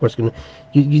out what's going to...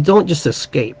 You don't just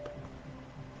escape.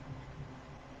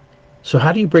 So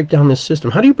how do you break down this system?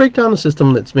 How do you break down the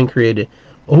system that's been created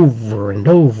over and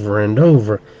over and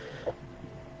over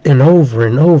and over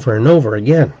and over and over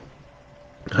again?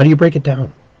 How do you break it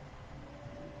down?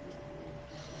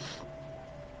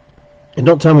 And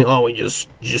don't tell me, oh, we just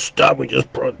stop,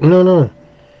 no.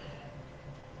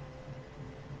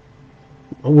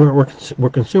 We're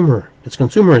consumer. It's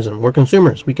consumerism. We're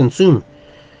consumers. We consume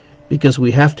because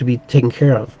we have to be taken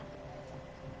care of.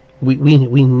 We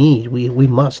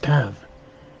must have.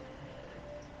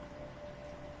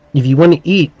 If you want to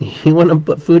eat, you want to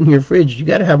put food in your fridge, you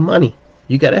got to have money.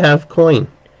 You got to have coin.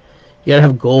 You got to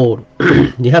have gold.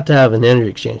 You have to have an energy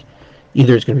exchange.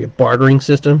 Either it's going to be a bartering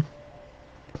system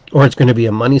or it's going to be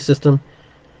a money system.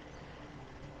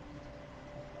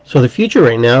 So the future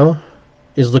right now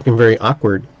is looking very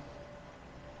awkward.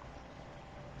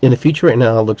 And the future right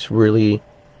now looks really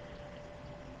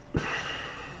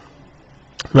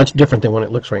much different than what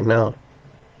it looks right now.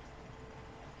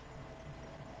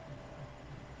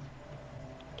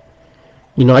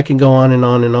 You know, I can go on and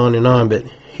on and on and on, but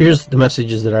here's the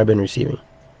messages that I've been receiving.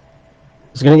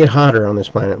 It's going to get hotter on this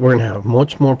planet. We're going to have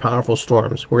much more powerful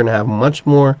storms. We're going to have much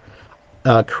more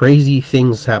crazy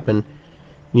things happen,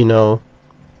 you know,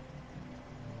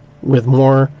 with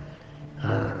more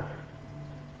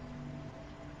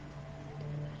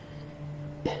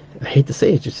I hate to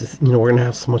say it, just, you know, we're going to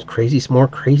have so much crazy, more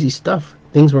crazy stuff,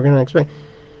 things we're going to expect.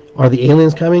 Are the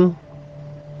aliens coming?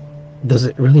 Does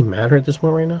it really matter at this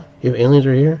point right now if aliens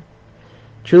are here?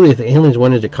 Truly, if the aliens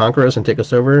wanted to conquer us and take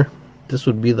us over, this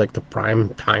would be like the prime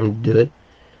time to do it.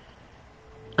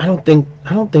 I don't think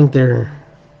they're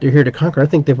here to conquer. I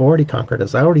think they've already conquered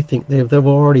us. I already think they've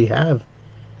already have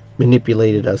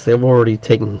manipulated us. They've already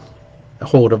taken a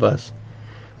hold of us.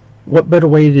 What better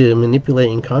way to manipulate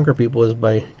and conquer people is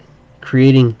by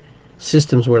creating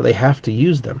systems where they have to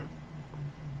use them.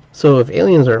 So if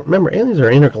aliens are, remember, aliens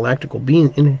are intergalactic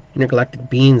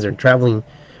beings. Are traveling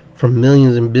from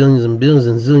millions and billions and billions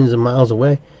and zillions of miles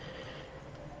away.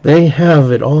 They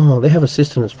have it all. They have a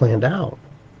system that's planned out.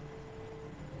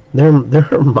 Their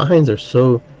minds are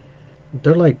so,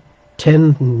 they're like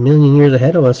 10 million years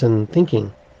ahead of us in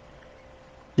thinking.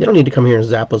 They don't need to come here and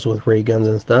zap us with ray guns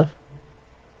and stuff.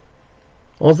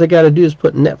 All they got to do is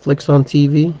put Netflix on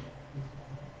TV,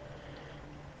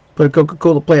 put a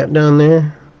Coca-Cola plant down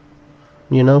there,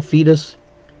 you know, feed us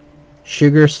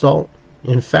sugar, salt,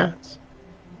 and fats.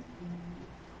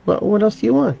 What else do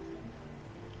you want?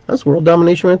 That's world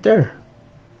domination right there.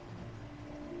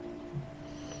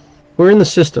 We're in the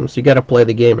system, so you got to play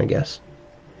the game, I guess.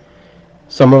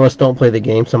 Some of us don't play the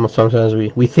game. Sometimes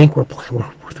we think we're playing.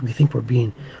 We think we're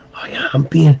being. Oh yeah, I'm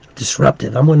being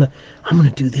disruptive. I'm gonna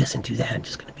do this and do that. I'm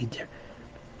just gonna be there.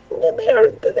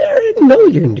 They already know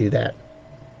you're gonna do that.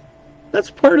 That's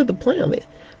part of the plan.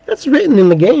 That's written in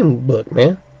the game book,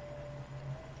 man.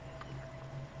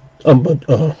 But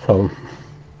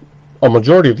a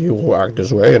majority of you will act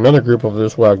this way. Another group of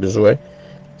this will act this way.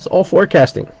 It's all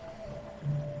forecasting.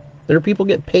 There are people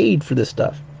get paid for this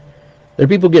stuff. There are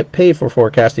people get paid for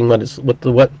forecasting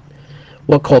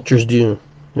what cultures do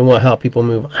and how people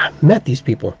move. I've met these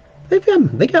people. They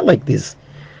got like this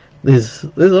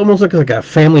almost looks like a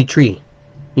family tree.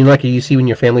 You know, like you see when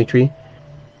your family tree.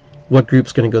 What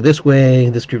group's going to go this way?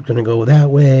 This group's going to go that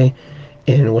way,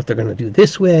 and what they're going to do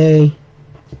this way.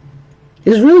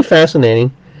 It's really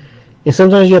fascinating. And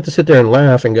sometimes you have to sit there and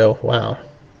laugh and go, "Wow,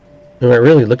 am I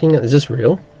really looking at? Is this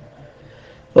real?"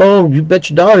 Oh, you bet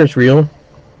your dollar it's real.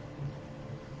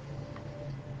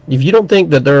 If you don't think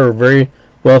that there are very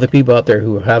wealthy people out there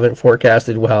who haven't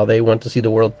forecasted how they want to see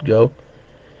the world go,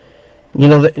 you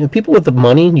know, the people with the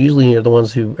money usually are the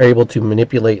ones who are able to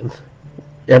manipulate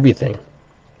everything.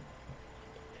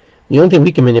 The only thing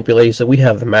we can manipulate is that we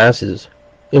have the masses.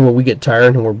 And when we get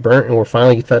tired and we're burnt and we're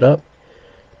finally fed up,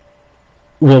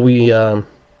 will we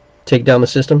take down the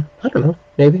system? I don't know.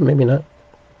 Maybe, maybe not.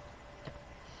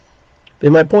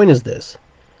 But my point is this.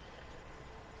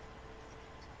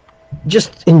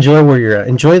 Just enjoy where you're at.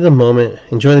 Enjoy the moment.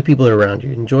 Enjoy the people that are around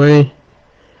you. Enjoy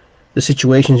the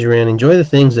situations you're in. Enjoy the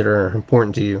things that are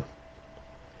important to you.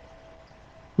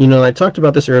 You know, I talked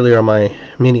about this earlier on my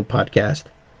mini podcast.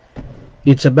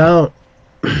 It's about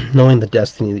knowing the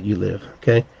destiny that you live,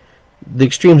 okay? The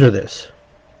extremes are this.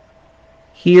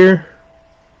 Here,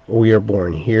 we are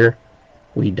born. Here,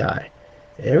 we die.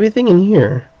 Everything in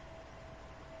here,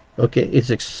 okay,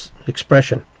 is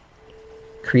expression,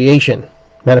 creation,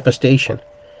 manifestation.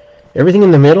 Everything in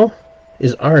the middle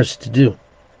is ours to do.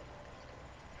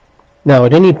 Now,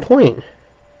 at any point,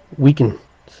 we can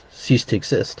cease to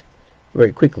exist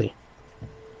very quickly.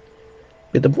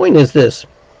 But the point is this.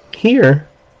 Here,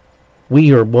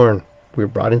 we are born. We're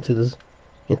brought into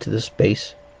this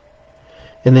space.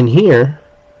 And then here,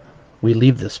 we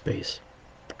leave this space.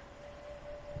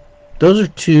 Those are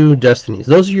two destinies.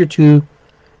 Those are your two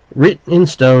written in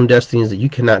stone destinies that you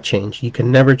cannot change. You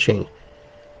can never change.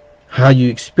 How you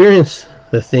experience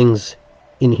the things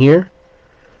in here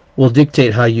will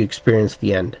dictate how you experience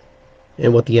the end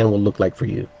and what the end will look like for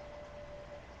you.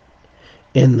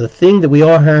 And the thing that we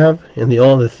all have, and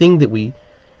the thing that we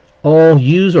all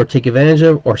use or take advantage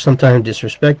of or sometimes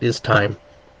disrespect is time.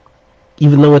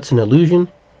 Even though it's an illusion,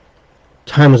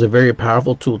 Time is a very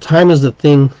powerful tool. Time is the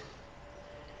thing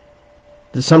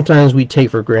that sometimes we take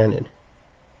for granted.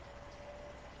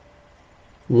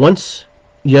 Once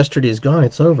yesterday is gone,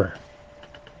 it's over.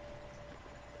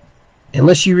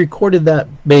 Unless you recorded that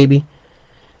baby,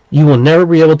 you will never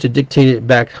be able to dictate it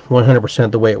back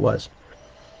 100% the way it was.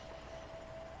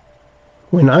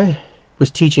 When I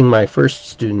was teaching my first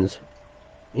students,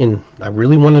 and I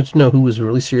really wanted to know who was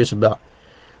really serious about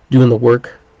doing the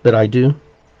work that I do,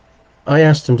 I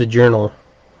asked them to journal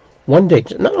one day,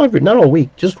 not all week,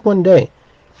 just one day.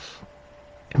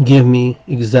 Tell me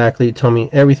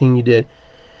everything you did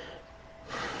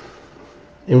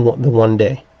in the one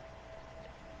day.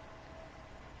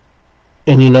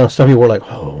 And some people were like,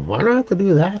 "Oh, why do I have to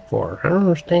do that for? I don't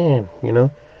understand."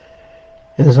 And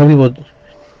some people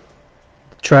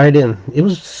tried it, and it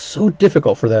was so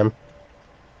difficult for them.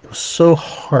 It was so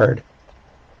hard.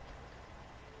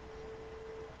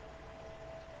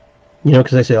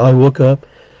 Because I say, "Oh, I woke up,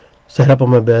 sat up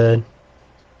on my bed,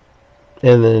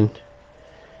 and then,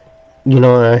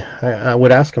 I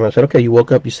would ask them. I said, okay, you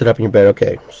woke up, you sit up in your bed.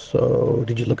 Okay, so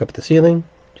did you look up at the ceiling?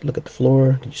 Did you look at the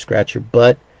floor? Did you scratch your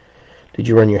butt? Did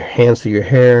you run your hands through your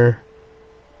hair?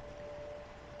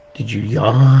 Did you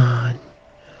yawn?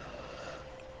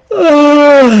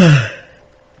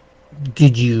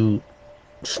 Did you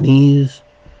sneeze?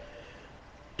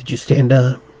 Did you stand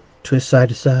up, twist side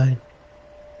to side?"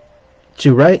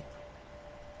 To write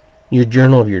your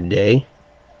journal of your day,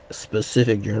 a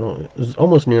specific journal, is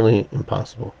almost nearly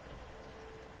impossible.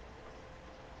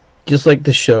 Just like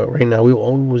the show right now, we will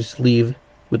always leave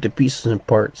with the pieces and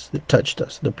parts that touched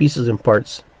us, the pieces and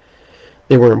parts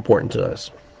that were important to us,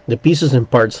 the pieces and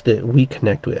parts that we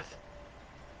connect with.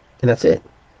 And that's it.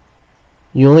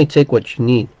 You only take what you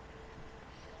need.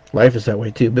 Life is that way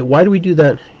too. But why do we do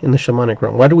that in the shamanic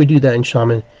realm? Why do we do that in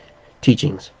shaman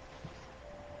teachings?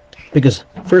 Because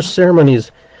first ceremony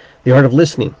is the art of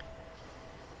listening.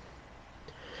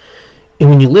 And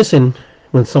when you listen,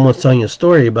 when someone's telling you a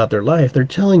story about their life, they're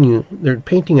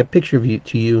painting a picture of you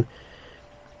to you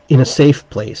in a safe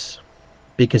place.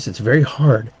 Because it's very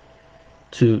hard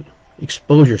to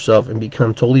expose yourself and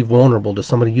become totally vulnerable to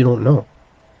somebody you don't know.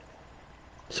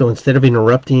 So instead of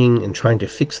interrupting and trying to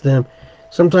fix them,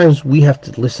 sometimes we have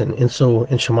to listen. And so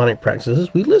in shamanic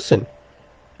practices, we listen.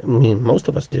 I mean, most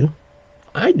of us do.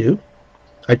 I do.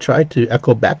 I try to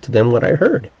echo back to them what I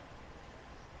heard.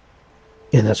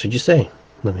 And that's what you say.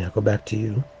 Let me echo back to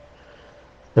you.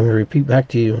 Let me repeat back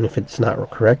to you. And if it's not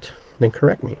correct, then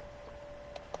correct me.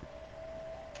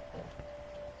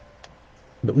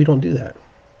 But we don't do that.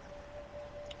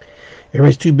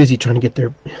 Everybody's too busy trying to get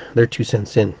their 2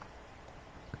 cents in.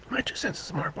 My 2 cents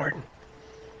is more important.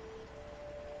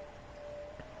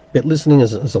 But listening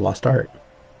is a lost art.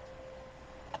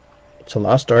 It's a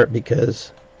lost art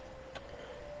because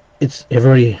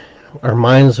our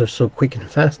minds are so quick and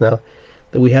fast now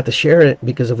that we have to share it,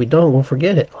 because if we don't, we'll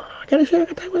forget it. Oh, I gotta share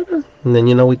it. And then,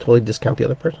 we totally discount the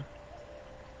other person.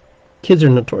 Kids are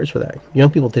notorious for that.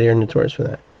 Young people today are notorious for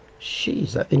that.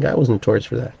 Jeez, I think I was notorious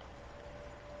for that.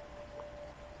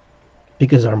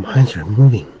 Because our minds are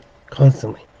moving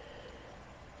constantly.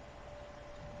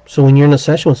 So when you're in a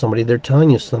session with somebody, they're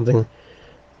telling you something.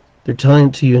 They're telling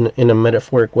it to you in a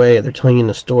metaphoric way. They're telling you in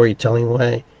a storytelling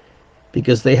way.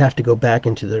 Because they have to go back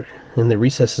in the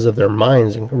recesses of their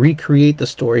minds and recreate the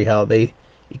story how they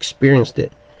experienced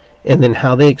it. And then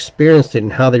how they experienced it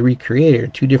and how they recreated it are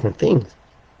two different things.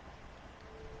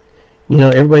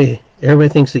 Everybody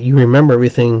thinks that you remember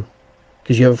everything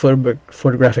because you have a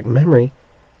photographic memory.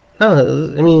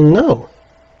 No.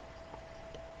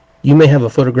 You may have a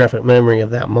photographic memory of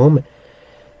that moment.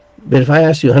 But if I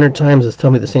ask you 100 times to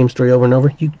tell me the same story over and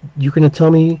over, you're going to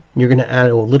tell me, you're going to add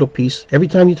a little piece. Every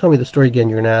time you tell me the story again,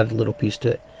 you're going to add a little piece to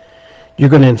it. You're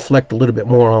going to inflect a little bit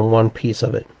more on one piece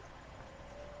of it.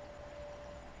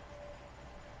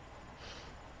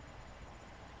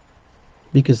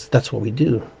 Because that's what we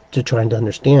do, to try to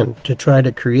understand, to try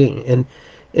to create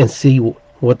and see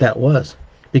what that was.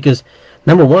 Because,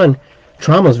 number one,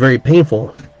 trauma is very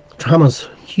painful. Trauma is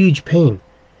huge pain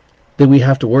that we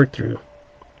have to work through.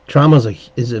 Trauma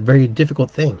is a very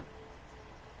difficult thing.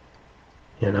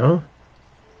 And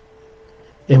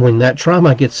when that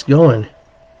trauma gets going,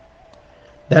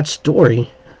 that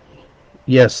story,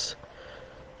 yes,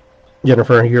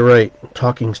 Jennifer, you're right,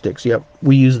 talking sticks, yep,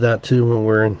 we use that too when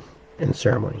we're in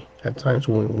ceremony, at times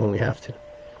when we have to.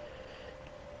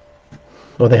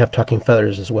 Well, they have talking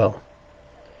feathers as well.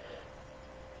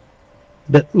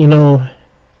 But, and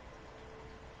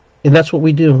that's what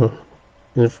we do.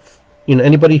 If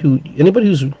anybody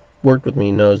who's worked with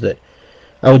me knows that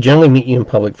I will generally meet you in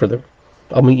public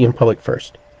I'll meet you in public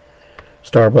first.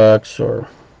 Starbucks, or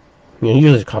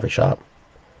usually a coffee shop,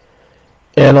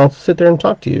 and I'll sit there and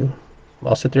talk to you.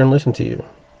 I'll sit there and listen to you,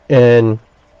 and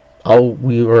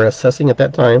we were assessing at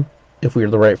that time if we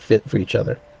were the right fit for each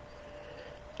other.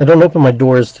 I don't open my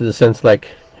doors to the sense like,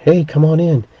 hey, come on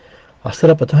in. I'll set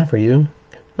up a time for you.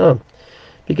 No,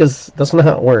 because that's not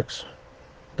how it works.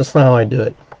 That's not how I do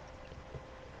it.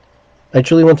 I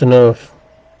truly want to know if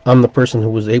I'm the person who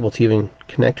was able to even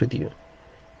connect with you.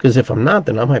 Because if I'm not,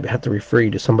 then I might have to refer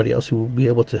you to somebody else who will be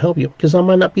able to help you. Because I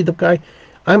might not be the guy.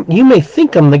 You may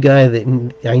think I'm the guy that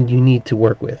you need to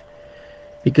work with.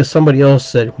 Because somebody else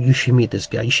said, you should meet this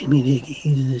guy. You should meet Iggy.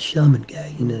 He's a shaman guy.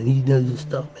 He does this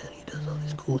stuff, man. He does all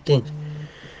these cool things.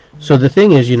 So the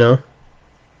thing is,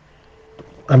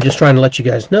 I'm just trying to let you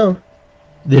guys know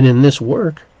that in this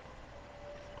work,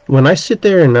 when I sit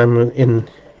there and I'm in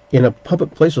a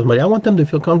public place with somebody, I want them to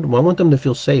feel comfortable. I want them to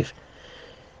feel safe.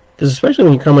 Because especially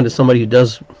when you come into somebody who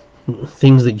does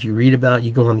things that you read about,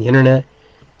 you go on the internet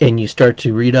and you start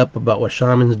to read up about what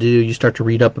shamans do. You start to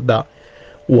read up about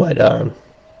what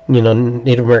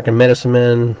Native American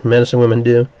medicine women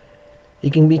do.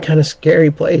 It can be kind of scary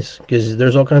place because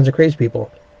there's all kinds of crazy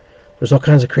people. There's all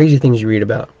kinds of crazy things you read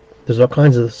about. There's all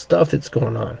kinds of stuff that's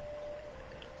going on.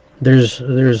 There's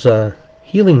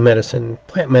healing medicine,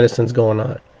 plant medicines going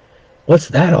on. What's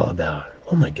that all about?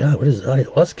 Oh my God, what is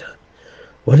ayahuasca?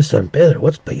 What is San Pedro?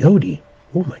 What's peyote?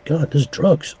 Oh my God, there's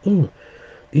drugs. Oh,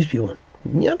 these people.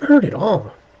 You I've heard it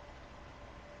all.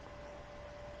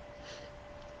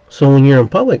 So when you're in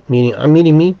public meeting, I'm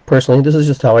meeting me personally. This is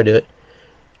just how I do it.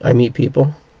 I meet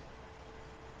people,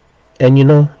 and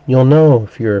you'll know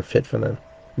if you're a fit for them.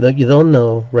 They'll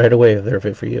know right away if they're a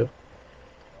fit for you.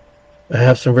 I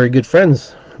have some very good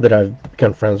friends that I've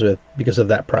become friends with because of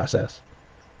that process.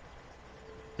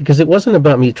 Because it wasn't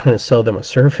about me trying to sell them a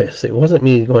service. It wasn't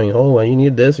me going, oh, well, you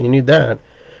need this, and you need that,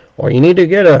 or you need to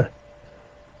get a,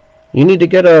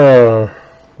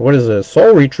 what is it,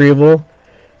 soul retrieval,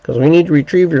 because we need to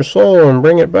retrieve your soul and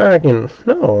bring it back. And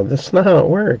no, that's not how it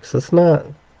works. That's not,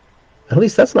 at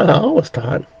least that's not how I was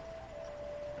taught.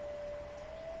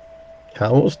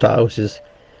 How I was taught was just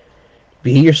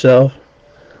be yourself,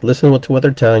 listen to what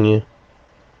they're telling you,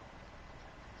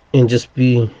 and just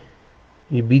be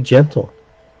gentle.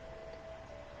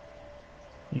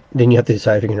 Then you have to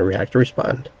decide if you're going to react or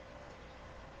respond.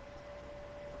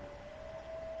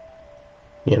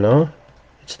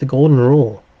 It's the golden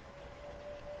rule.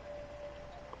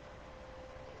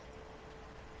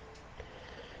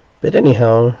 But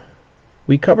anyhow,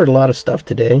 we covered a lot of stuff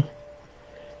today,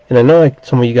 and I know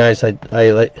some of you guys I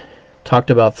talked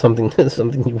about something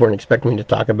something you weren't expecting me to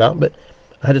talk about, but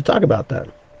I had to talk about that.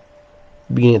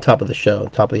 Beginning at the top of the show,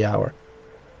 top of the hour,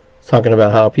 talking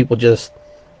about how people just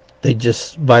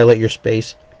violate your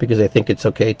space because they think it's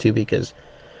okay to, because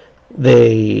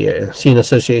they see an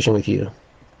association with you.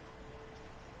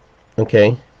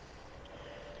 Okay?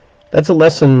 That's a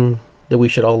lesson that we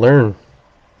should all learn.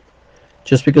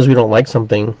 Just because we don't like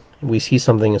something, we see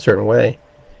something a certain way,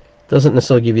 doesn't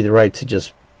necessarily give you the right to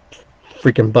just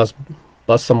freaking bust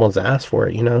someone's ass for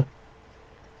it, And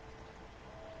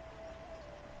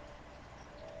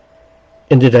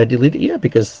did I delete it? Yeah,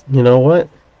 because you know what?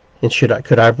 And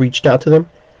could I have reached out to them?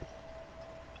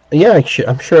 Yeah,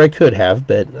 I'm sure I could have,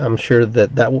 but I'm sure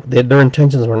that their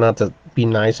intentions were not to be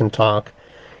nice and talk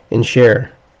and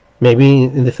share. Maybe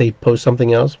if they post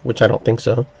something else, which I don't think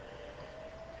so.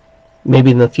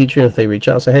 Maybe in the future, if they reach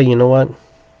out and say, hey, you know what?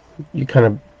 You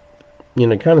kind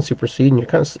of supersede and you're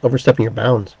kind of overstepping your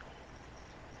bounds.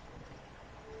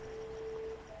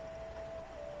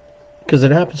 Because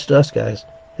it happens to us, guys.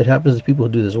 It happens to people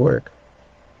who do this work.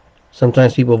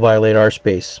 Sometimes people violate our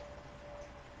space.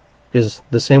 Because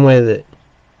the same way that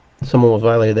someone was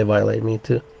violated, they violated me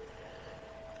too.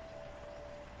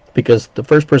 Because the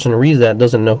first person who reads that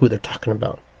doesn't know who they're talking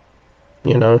about.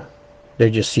 They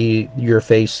just see your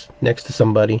face next to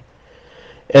somebody.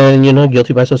 And,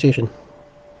 guilty by association.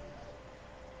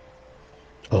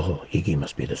 Oh, Iggy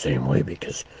must be the same way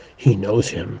because he knows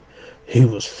him. He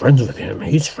was friends with him.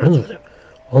 He's friends with him.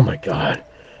 Oh my God.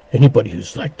 Anybody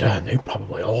who's like that, they're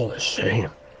probably all the same.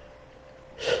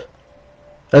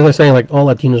 As I was saying, like, all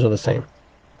Latinos are the same.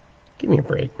 Give me a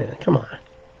break, man. Come on.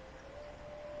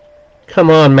 Come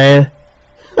on, man.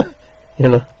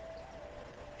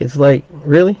 It's like,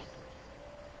 really?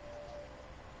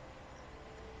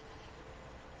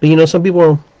 But some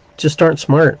people just aren't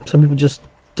smart. Some people just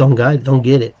don't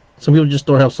get it. Some people just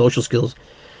don't have social skills.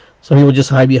 Some people just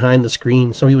hide behind the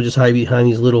screen. Some people just hide behind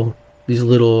these little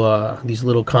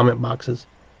comment boxes.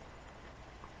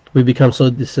 We become so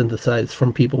desensitized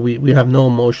from people. We have no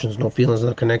emotions, no feelings,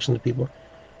 no connection to people.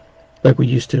 like we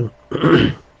used to.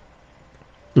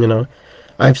 You know,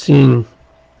 I've seen,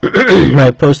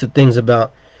 I posted things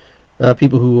about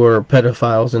people who are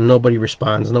pedophiles and nobody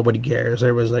responds, nobody cares.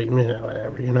 Everybody's like,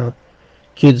 whatever,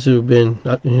 Kids who've been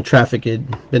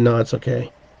trafficked, but no, it's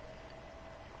okay.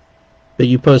 But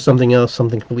you post something else,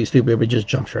 something completely stupid, everybody just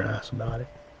jumps your ass about it.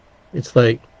 It's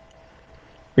like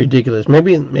ridiculous.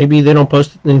 Maybe they don't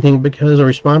post anything because or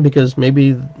respond because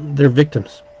maybe they're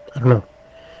victims. I don't know.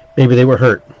 Maybe they were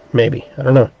hurt. Maybe. I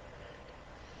don't know.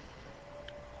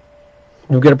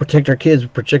 We've got to protect our kids,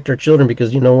 protect our children,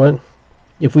 because you know what?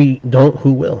 If we don't,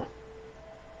 who will?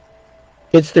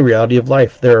 It's the reality of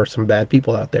life. There are some bad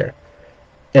people out there.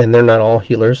 And they're not all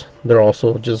healers. They're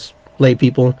also just lay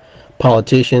people,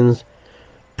 politicians,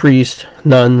 priests,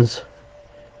 nuns,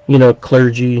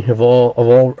 clergy of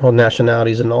all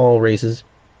nationalities and all races.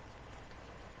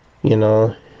 You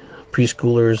know,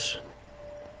 preschoolers,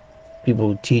 people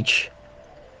who teach.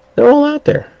 They're all out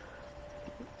there.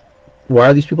 Why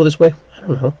are these people this way? I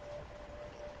don't know.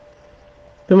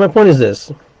 But my point is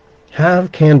this.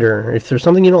 Have candor. If there's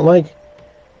something you don't like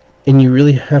and you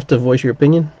really have to voice your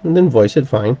opinion, then voice it,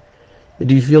 fine. But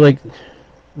do you feel like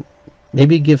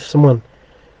maybe give someone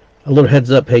a little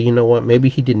heads up, hey, you know what? Maybe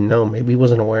he didn't know. Maybe he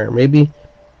wasn't aware. Maybe,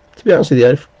 to be honest with you,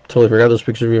 I totally forgot those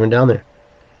pictures were even down there.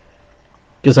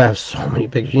 Because I have so many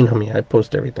pictures. You know me, I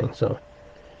post everything, so.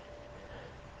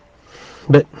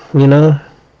 But,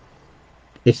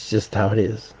 it's just how it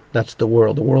is. That's the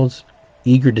world. The world's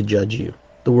eager to judge you.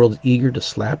 The world's eager to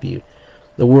slap you.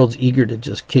 The world's eager to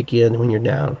just kick you in when you're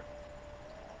down.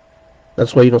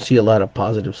 That's why you don't see a lot of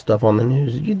positive stuff on the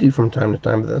news. You do from time to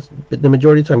time, but the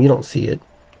majority of the time you don't see it.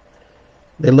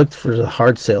 They look for the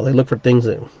hard sell. They look for things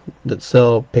that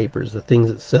sell papers, the things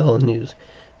that sell news,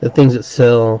 the things that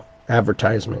sell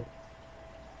advertisement.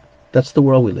 That's the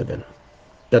world we live in.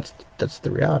 That's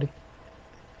the reality.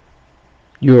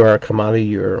 You are a commodity,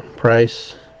 you're a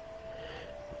price.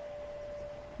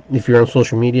 If you're on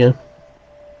social media,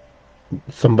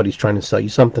 somebody's trying to sell you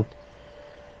something.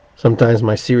 Sometimes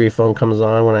my Siri phone comes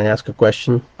on when I ask a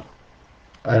question,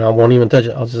 and I won't even touch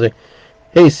it. I'll just say,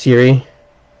 "Hey Siri."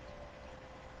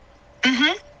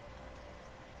 Mm-hmm.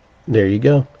 There you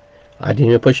go. I didn't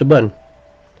even push a button.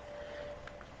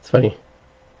 It's funny.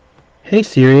 "Hey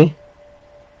Siri."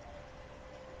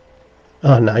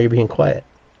 Oh, now you're being quiet.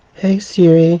 "Hey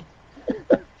Siri."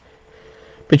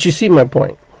 But you see my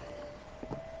point.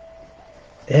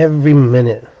 Every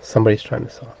minute somebody's trying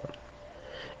to sell something.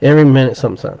 Every minute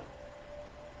something.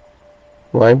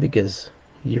 Why? Because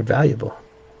you're valuable.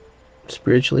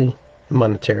 Spiritually and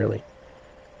monetarily.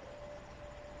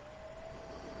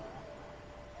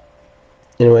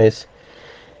 Anyways,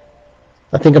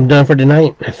 I think I'm done for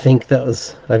tonight. I think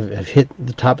I've hit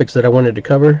the topics that I wanted to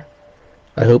cover.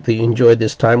 I hope that you enjoyed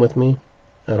this time with me.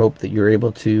 I hope that you're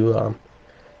able to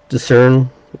discern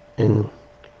and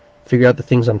figure out the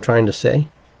things I'm trying to say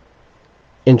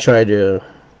and try to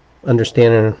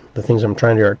understand the things I'm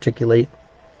trying to articulate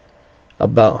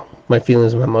about my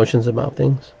feelings and my emotions about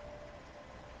things.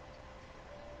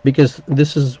 Because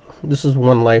this is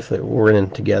one life that we're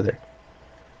in together.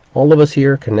 All of us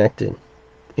here are connected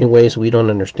in ways we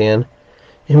don't understand,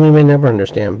 and we may never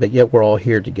understand, but yet we're all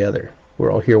here together.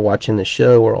 We're all here watching the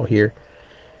show. We're all here,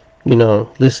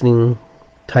 listening,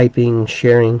 typing,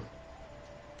 sharing,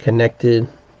 connected.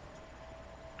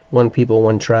 One people,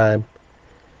 one tribe.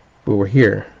 But we're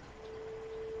here.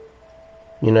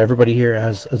 Everybody here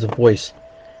has a voice,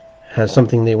 has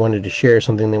something they wanted to share,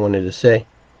 something they wanted to say.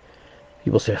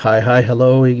 People say, hi,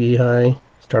 hello, Iggy, hi.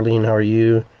 Starlene, how are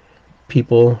you?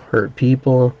 People hurt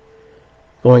people.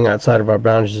 Going outside of our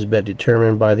boundaries is best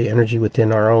determined by the energy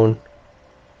within our own,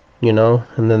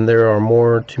 and then there are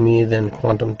more to me than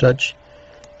quantum touch.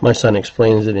 My son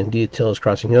explains it in details,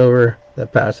 crossing over, the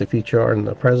past, the future, are in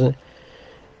the present.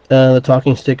 The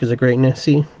talking stick is a greatness.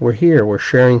 See, we're here, we're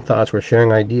sharing thoughts, we're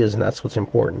sharing ideas, and that's what's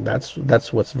important.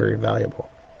 That's what's very valuable.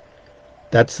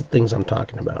 That's the things I'm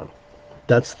talking about.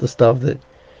 That's the stuff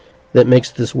that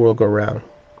makes this world go round.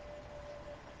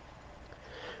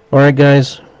 Alright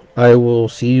guys, I will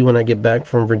see you when I get back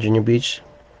from Virginia Beach.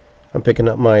 I'm picking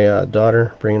up my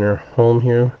daughter, bringing her home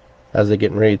here as they're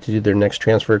getting ready to do their next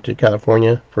transfer to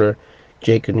California for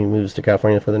Jake, when he moves to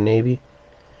California for the Navy.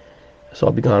 So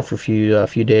I'll be gone for a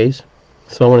few days.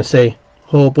 So I want to say,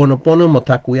 Ho'oponopono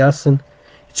motakuyasen.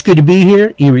 It's good to be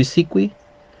here. Irisikwi.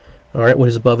 Alright, what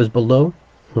is above is below.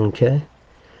 Okay.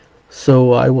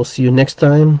 So I will see you next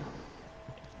time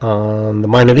on The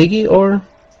Mind of Iggy or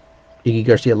Iggy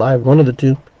Garcia Live. One of the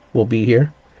two will be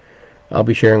here. I'll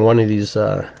be sharing one of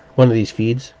these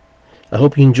feeds. I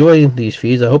hope you enjoy these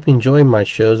feeds. I hope you enjoy my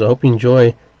shows. I hope you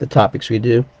enjoy the topics we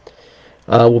do.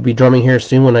 We'll be drumming here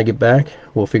soon when I get back.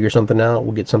 We'll figure something out.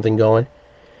 We'll get something going.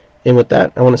 And with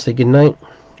that, I want to say good night.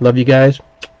 Love you guys.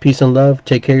 Peace and love.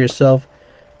 Take care of yourself.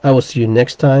 I will see you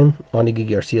next time on Iggy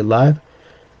Garcia Live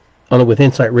on the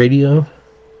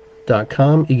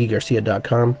WithinsightRadio.com,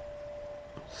 IggyGarcia.com.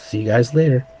 See you guys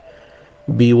later.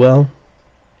 Be well.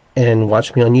 And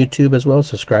watch me on YouTube as well.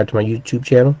 Subscribe to my YouTube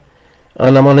channel.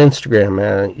 And I'm on Instagram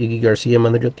at Iggy Garcia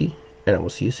Mandajoki. And I will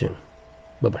see you soon.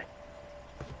 Bye-bye.